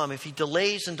going to come, if he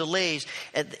delays and delays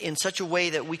in such a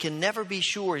way that we can never be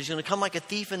sure, he's going to come like a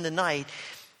thief in the night,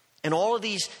 and all of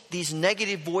these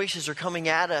negative voices are coming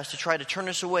at us to try to turn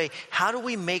us away, how do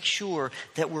we make sure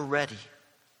that we're ready?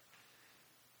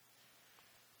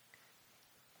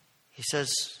 He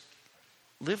says,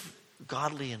 live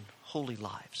godly and holy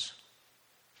lives.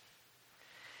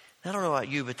 I don't know about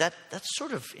you, but that's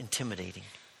sort of intimidating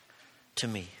to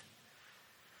me.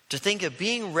 To think of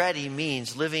being ready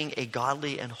means living a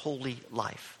godly and holy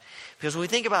life. Because when we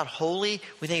think about holy,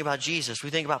 we think about Jesus.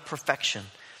 We think about perfection.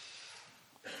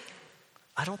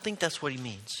 I don't think that's what he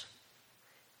means.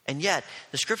 And yet,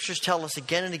 the scriptures tell us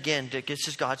again and again that this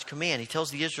is God's command. He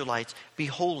tells the Israelites, be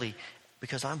holy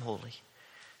because I'm holy.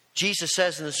 Jesus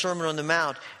says in the Sermon on the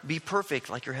Mount, be perfect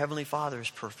like your heavenly Father is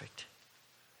perfect.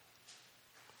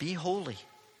 Be holy,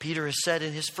 Peter has said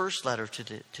in his first letter to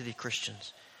the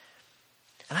Christians.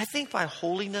 And I think by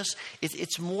holiness,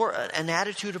 it's more an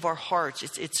attitude of our hearts.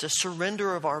 It's a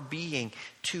surrender of our being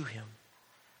to him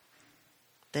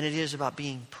than it is about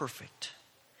being perfect.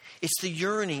 It's the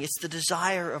yearning, it's the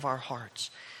desire of our hearts.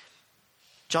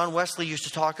 John Wesley used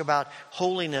to talk about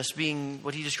holiness being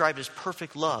what he described as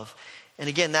perfect love. And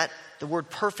again, the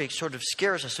word perfect sort of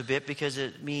scares us a bit because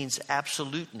it means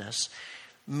absoluteness.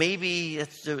 Maybe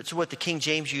it's what the King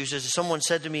James uses. Someone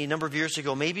said to me a number of years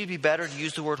ago, maybe it'd be better to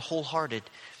use the word wholehearted.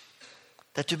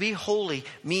 That to be holy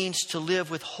means to live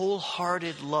with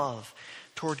wholehearted love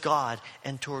toward God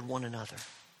and toward one another.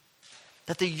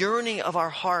 That the yearning of our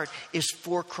heart is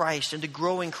for Christ and to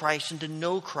grow in Christ and to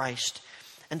know Christ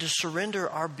and to surrender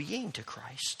our being to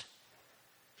Christ.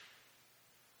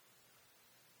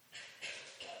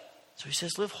 So he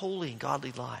says, live holy and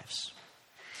godly lives.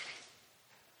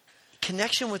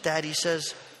 Connection with that, he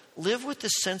says, live with the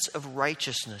sense of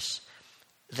righteousness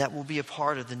that will be a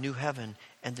part of the new heaven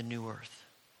and the new earth.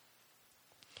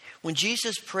 When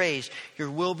Jesus prays,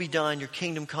 your will be done, your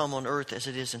kingdom come on earth as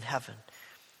it is in heaven,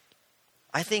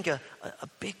 I think a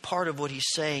big part of what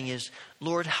he's saying is,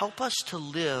 Lord, help us to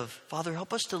live, Father,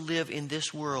 help us to live in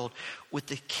this world with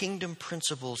the kingdom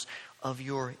principles of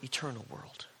your eternal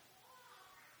world.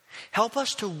 Help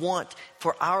us to want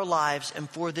for our lives and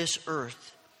for this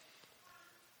earth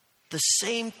the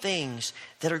same things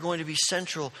that are going to be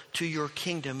central to your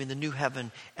kingdom in the new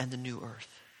heaven and the new earth.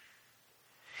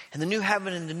 And the new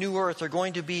heaven and the new earth are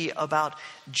going to be about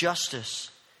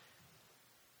justice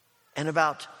and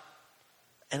about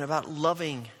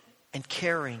loving and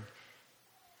caring.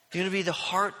 They're going to be the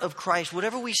heart of Christ.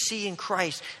 Whatever we see in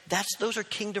Christ, those are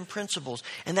kingdom principles.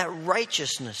 And that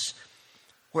righteousness,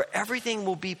 where everything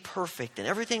will be perfect and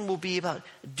everything will be about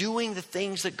doing the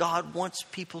things that God wants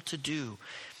people to do.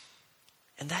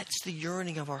 And that's the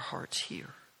yearning of our hearts here.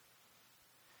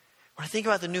 When I think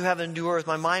about the new heaven and new earth,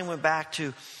 my mind went back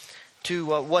to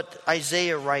what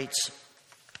Isaiah writes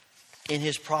in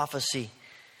his prophecy.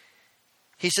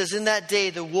 He says, in that day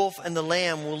the wolf and the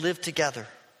lamb will live together.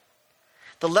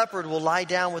 The leopard will lie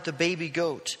down with the baby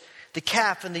goat. The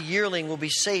calf and the yearling will be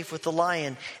safe with the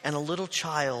lion, and a little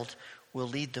child will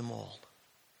lead them all.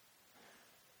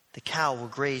 The cow will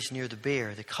graze near the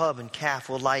bear. The cub and calf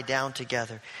will lie down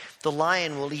together. The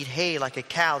lion will eat hay like a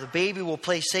cow. The baby will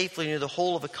play safely near the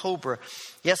hole of a cobra.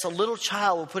 Yes, a little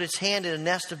child will put its hand in a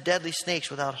nest of deadly snakes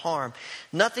without harm.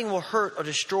 Nothing will hurt or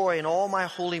destroy in all my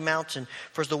holy mountain.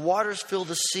 For as the waters fill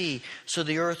the sea, so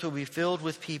the earth will be filled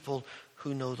with people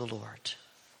who know the Lord.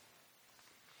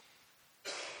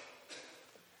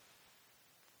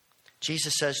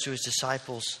 Jesus says to his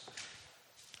disciples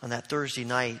on that Thursday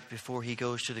night before he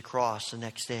goes to the cross the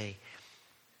next day,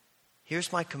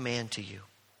 here's my command to you.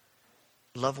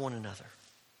 Love one another.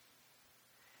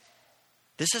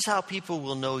 This is how people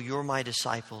will know you're my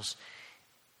disciples,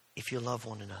 if you love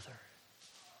one another.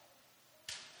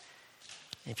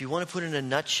 And if you want to put in a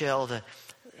nutshell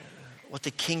what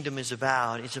the kingdom is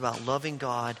about. It's about loving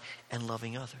God and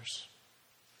loving others.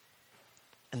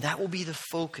 And that will be the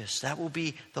focus. That will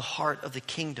be the heart of the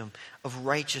kingdom of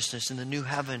righteousness in the new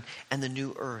heaven and the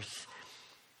new earth.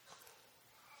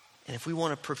 And if we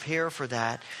want to prepare for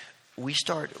that, we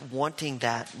start wanting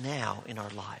that now in our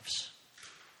lives.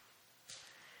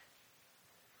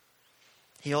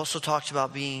 He also talks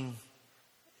about being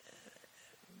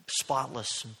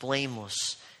spotless and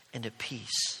blameless and at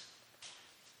peace.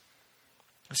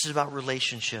 This is about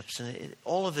relationships. And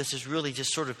all of this is really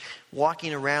just sort of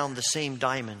walking around the same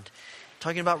diamond.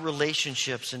 Talking about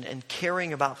relationships and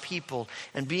caring about people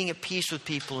and being at peace with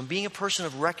people and being a person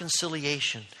of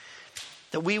reconciliation.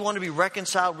 That we want to be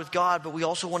reconciled with God, but we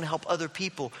also want to help other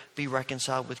people be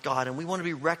reconciled with God. And we want to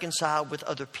be reconciled with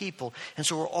other people. And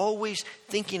so we're always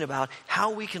thinking about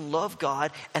how we can love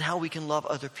God and how we can love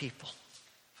other people.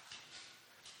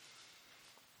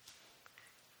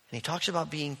 And he talks about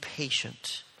being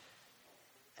patient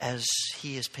as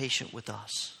he is patient with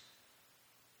us.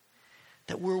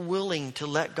 That we're willing to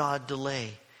let God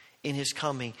delay in his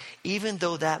coming, even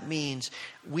though that means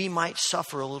we might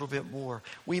suffer a little bit more.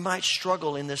 We might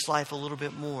struggle in this life a little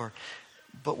bit more.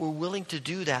 But we're willing to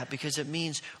do that because it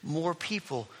means more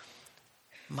people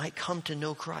might come to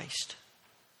know Christ.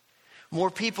 More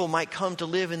people might come to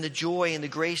live in the joy and the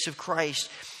grace of Christ.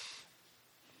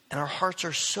 And our hearts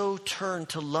are so turned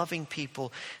to loving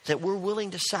people that we're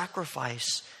willing to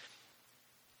sacrifice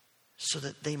so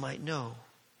that they might know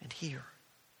and hear.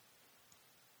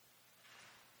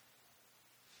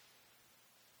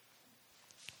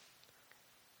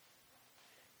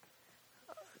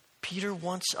 Peter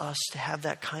wants us to have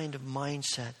that kind of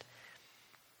mindset,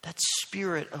 that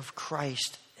spirit of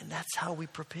Christ, and that's how we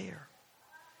prepare.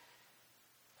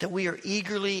 That we are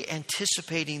eagerly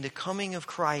anticipating the coming of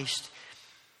Christ,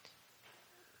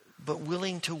 but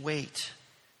willing to wait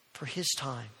for his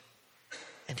time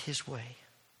and his way.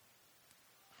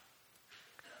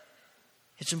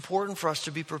 It's important for us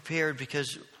to be prepared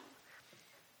because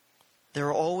there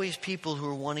are always people who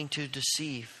are wanting to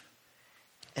deceive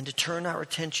and to turn our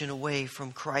attention away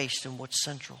from Christ and what's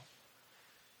central.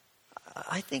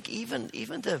 I think even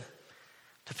the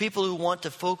people who want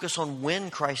to focus on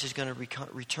when Christ is going to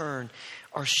return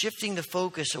are shifting the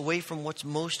focus away from what's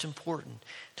most important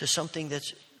to something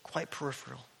that's quite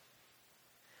peripheral.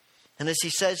 And as he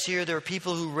says here, there are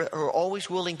people who are always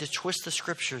willing to twist the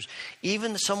scriptures.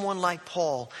 Even someone like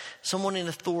Paul, someone in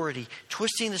authority,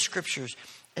 twisting the scriptures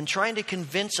and trying to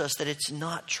convince us that it's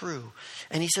not true.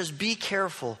 And he says, be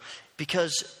careful,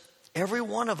 because every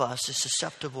one of us is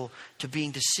susceptible to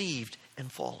being deceived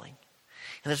and falling.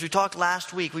 And as we talked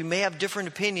last week, we may have different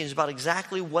opinions about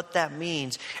exactly what that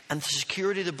means and the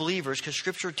security of the believers, because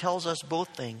Scripture tells us both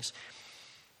things.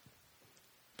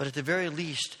 But at the very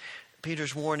least,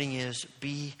 Peter's warning is,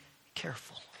 be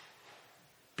careful.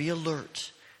 Be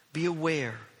alert. Be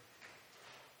aware.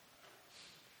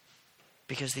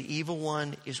 Because the evil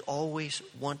one is always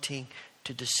wanting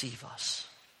to deceive us.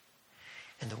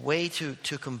 And the way to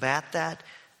combat that,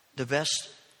 the best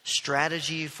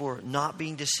strategy for not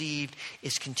being deceived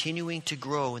is continuing to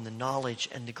grow in the knowledge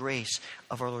and the grace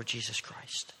of our Lord Jesus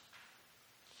Christ.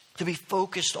 To be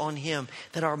focused on him,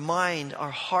 that our mind,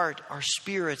 our heart, our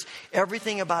spirits,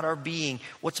 everything about our being,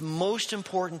 what's most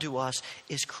important to us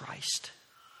is Christ.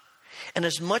 And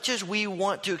as much as we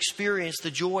want to experience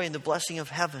the joy and the blessing of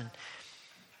heaven,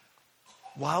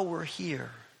 while we're here,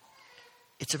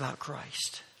 it's about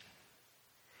Christ.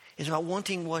 It's about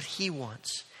wanting what he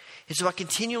wants. It's about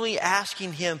continually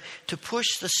asking him to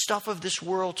push the stuff of this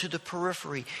world to the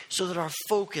periphery so that our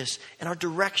focus and our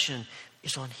direction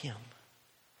is on him.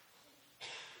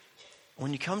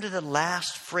 When you come to the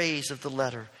last phrase of the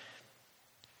letter,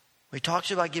 where he talks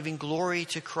about giving glory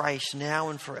to Christ now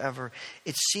and forever,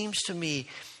 it seems to me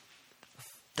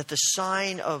that the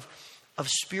sign of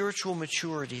spiritual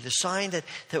maturity, the sign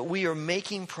that we are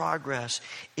making progress,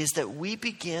 is that we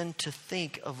begin to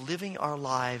think of living our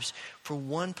lives for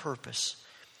one purpose,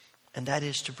 and that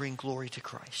is to bring glory to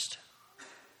Christ.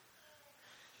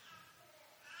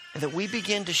 And that we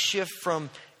begin to shift from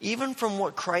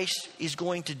what Christ is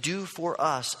going to do for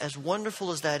us, as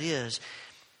wonderful as that is,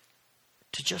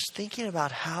 to just thinking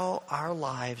about how our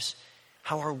lives,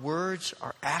 how our words,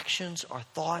 our actions, our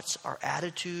thoughts, our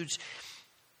attitudes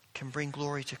can bring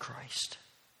glory to Christ.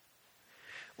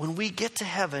 When we get to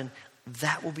heaven,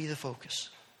 that will be the focus.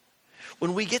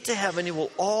 When we get to heaven,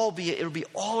 it'll be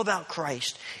all about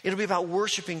Christ. It'll be about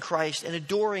worshiping Christ and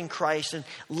adoring Christ and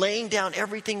laying down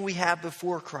everything we have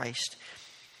before Christ.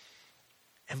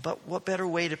 But what better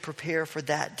way to prepare for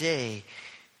that day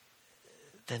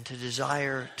than to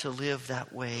desire to live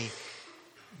that way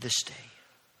this day.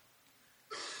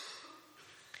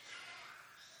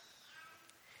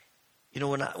 You know,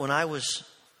 when I was,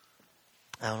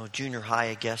 I don't know, junior high,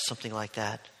 I guess, something like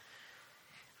that,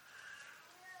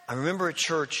 I remember at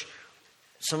church,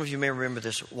 some of you may remember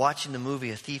this, watching the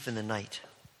movie A Thief in the Night.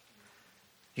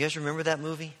 You guys remember that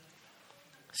movie?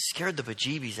 It scared the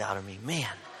bejeebies out of me, man.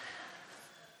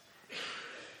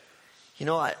 You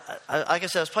know, like I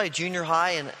said, I was probably junior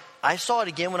high, and I saw it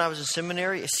again when I was in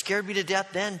seminary. It scared me to death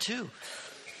then, too.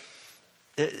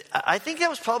 I think that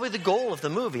was probably the goal of the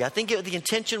movie. I think the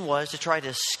intention was to try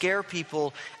to scare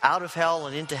people out of hell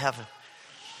and into heaven.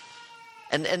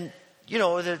 And you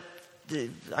know,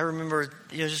 I remember,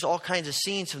 you know, just all kinds of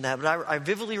scenes from that. But I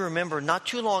vividly remember not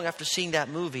too long after seeing that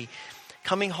movie,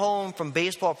 coming home from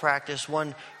baseball practice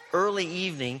one early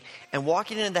evening and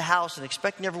walking into the house and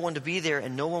expecting everyone to be there,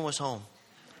 and no one was home.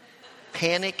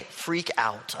 Panic, freak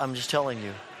out, I'm just telling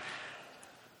you.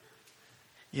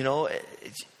 You know,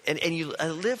 I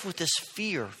lived with this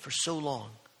fear for so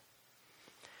long.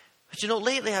 But you know,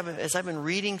 lately, as I've been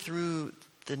reading through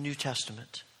the New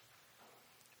Testament,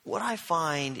 what I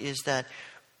find is that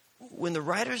when the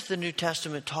writers of the New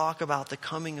Testament talk about the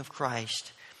coming of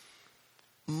Christ,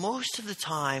 most of the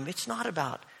time, it's not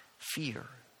about fear.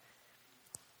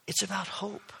 It's about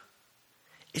hope.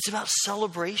 It's about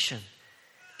celebration.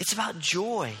 It's about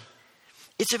joy.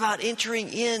 It's about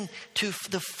entering into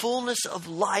the fullness of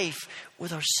life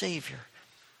with our Savior.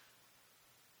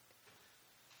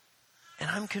 And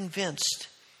I'm convinced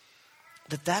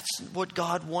that that's what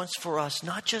God wants for us,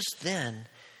 not just then,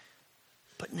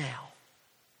 but now.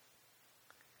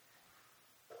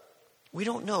 We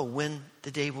don't know when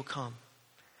the day will come.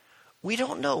 We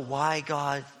don't know why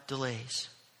God delays.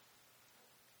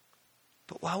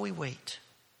 But while we wait,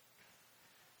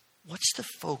 what's the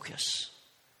focus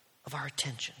of our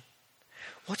attention?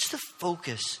 What's the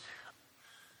focus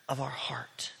of our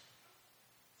heart?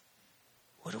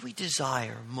 What do we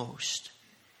desire most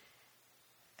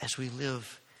as we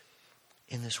live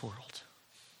in this world?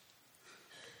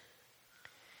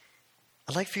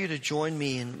 I'd like for you to join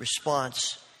me in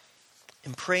response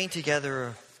in praying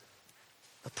together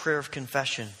a prayer of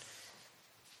confession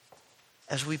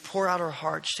as we pour out our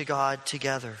hearts to God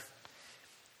together,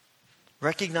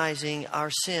 recognizing our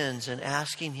sins and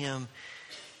asking Him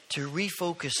to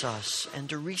refocus us and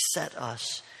to reset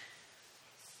us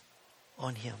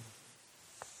on Him.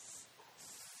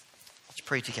 Let's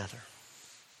pray together.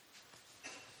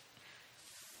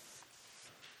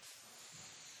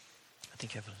 I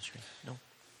think you have it on the screen. No?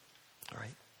 All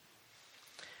right.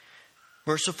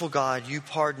 Merciful God, you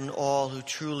pardon all who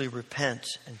truly repent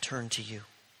and turn to you.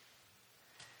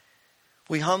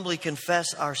 We humbly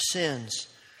confess our sins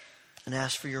and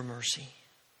ask for your mercy.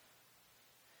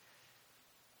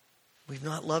 We've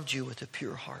not loved you with a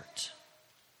pure heart,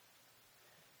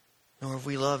 nor have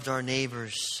we loved our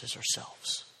neighbors as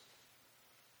ourselves.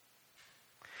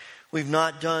 We've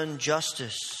not done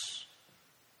justice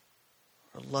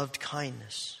or loved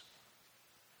kindness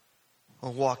or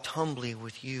walked humbly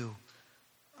with you,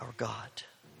 our God.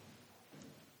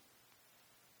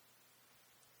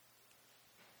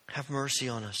 Have mercy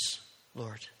on us,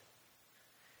 Lord.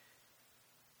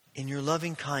 In your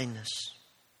loving kindness,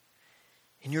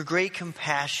 in your great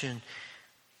compassion,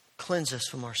 cleanse us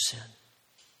from our sin.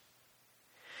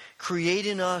 Create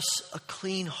in us a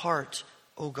clean heart,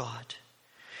 O God,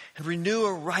 and renew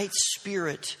a right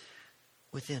spirit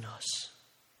within us.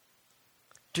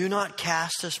 Do not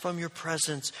cast us from your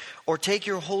presence or take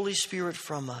your Holy Spirit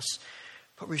from us,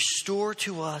 but restore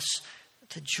to us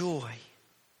the joy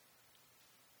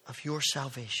of your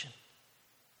salvation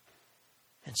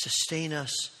and sustain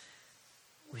us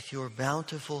with your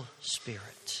bountiful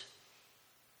Spirit.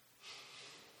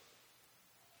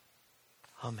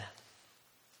 Amen.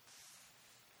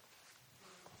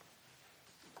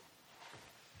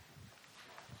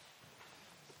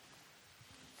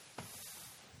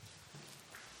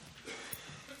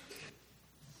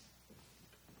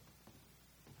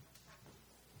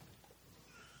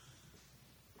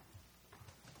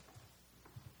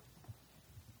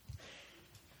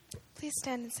 Please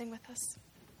stand and sing with us.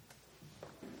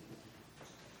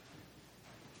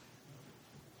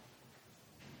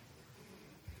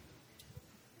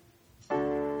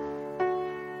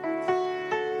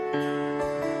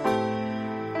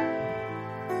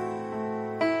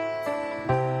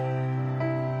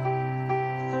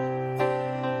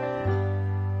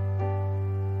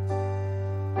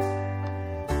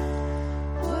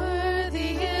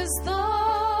 Worthy is the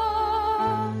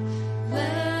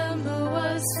Lamb who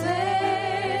was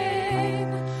slain.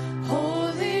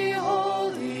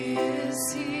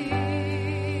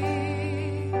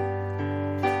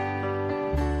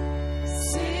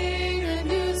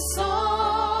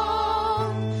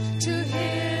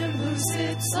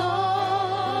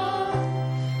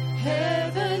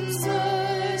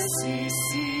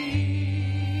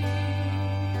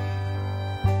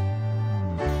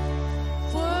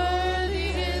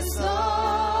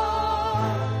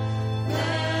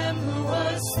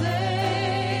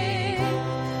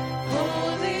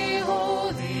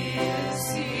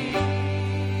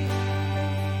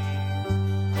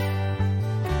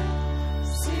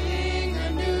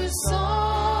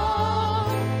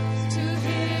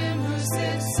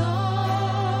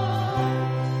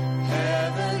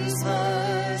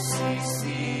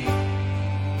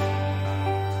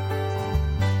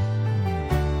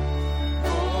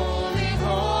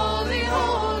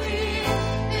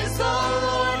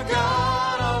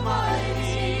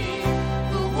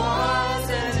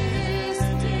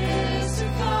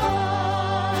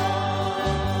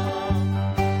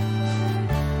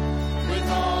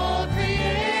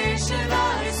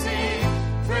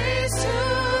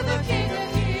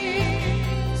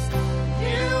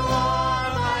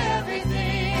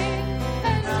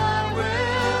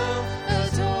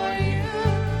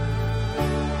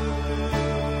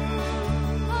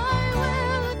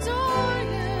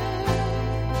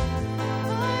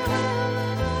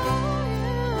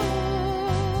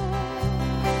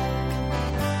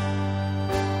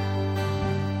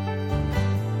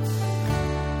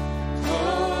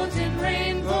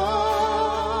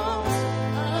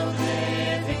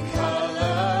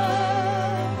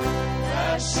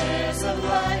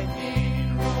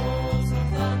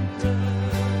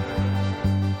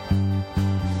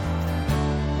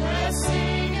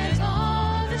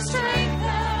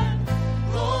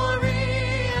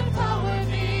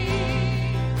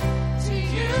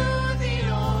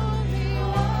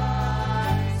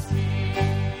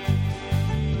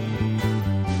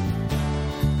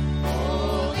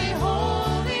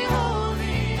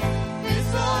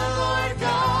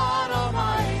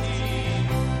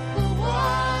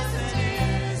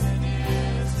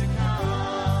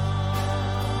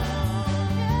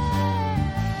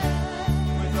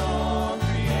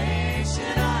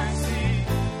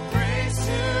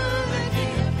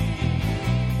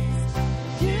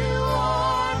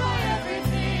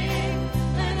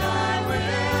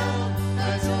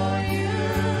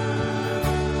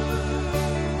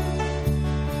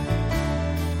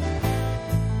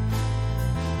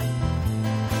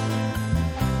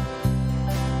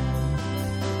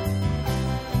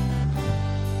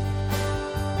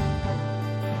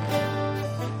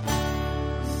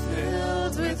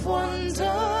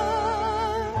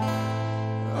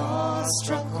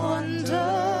 awestruck wonder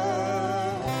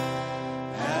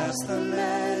at the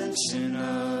mention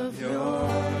of your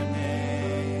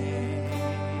name.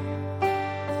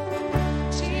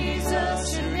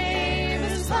 Jesus, your name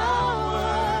is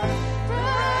power,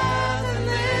 breath and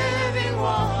living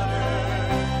water,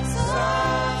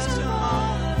 such a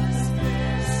marvelous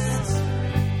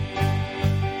mystery.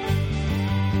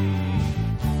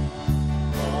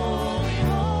 Holy,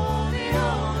 holy,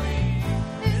 holy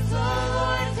is the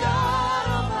Lord God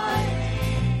Almighty,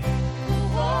 who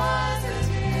was and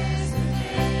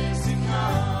is to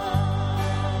come.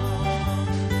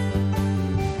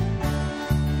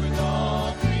 With all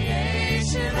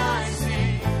creation I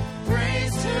sing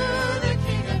praise to the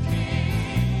King of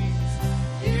Kings.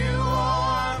 You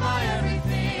are my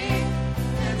everything,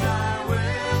 and I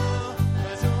will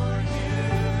adore you.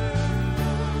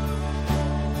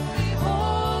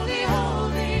 Holy,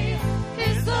 holy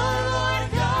is the Lord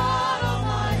God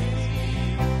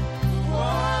Almighty, who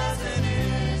was and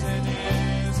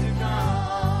is to come.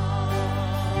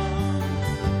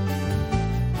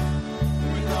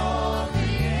 With all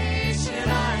creation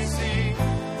I sing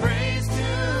praise to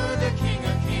the King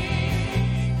of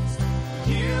Kings.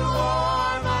 You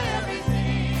are my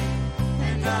everything,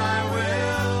 and I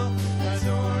will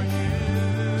adore you.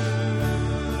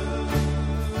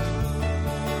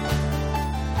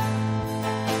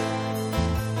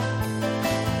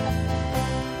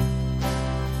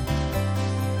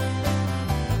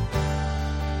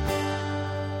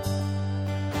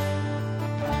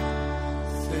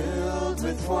 Filled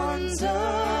with wonder,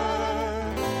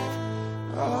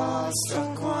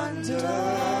 awestruck wonder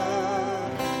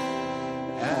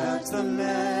at the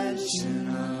mention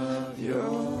of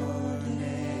your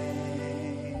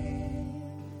name.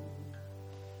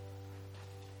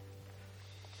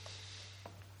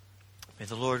 May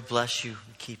the Lord bless you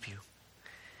and keep you.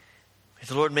 May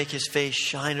the Lord make his face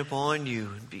shine upon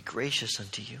you and be gracious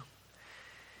unto you.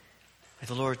 May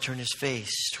the Lord turn his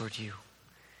face toward you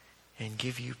and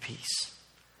give you peace.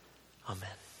 Amen.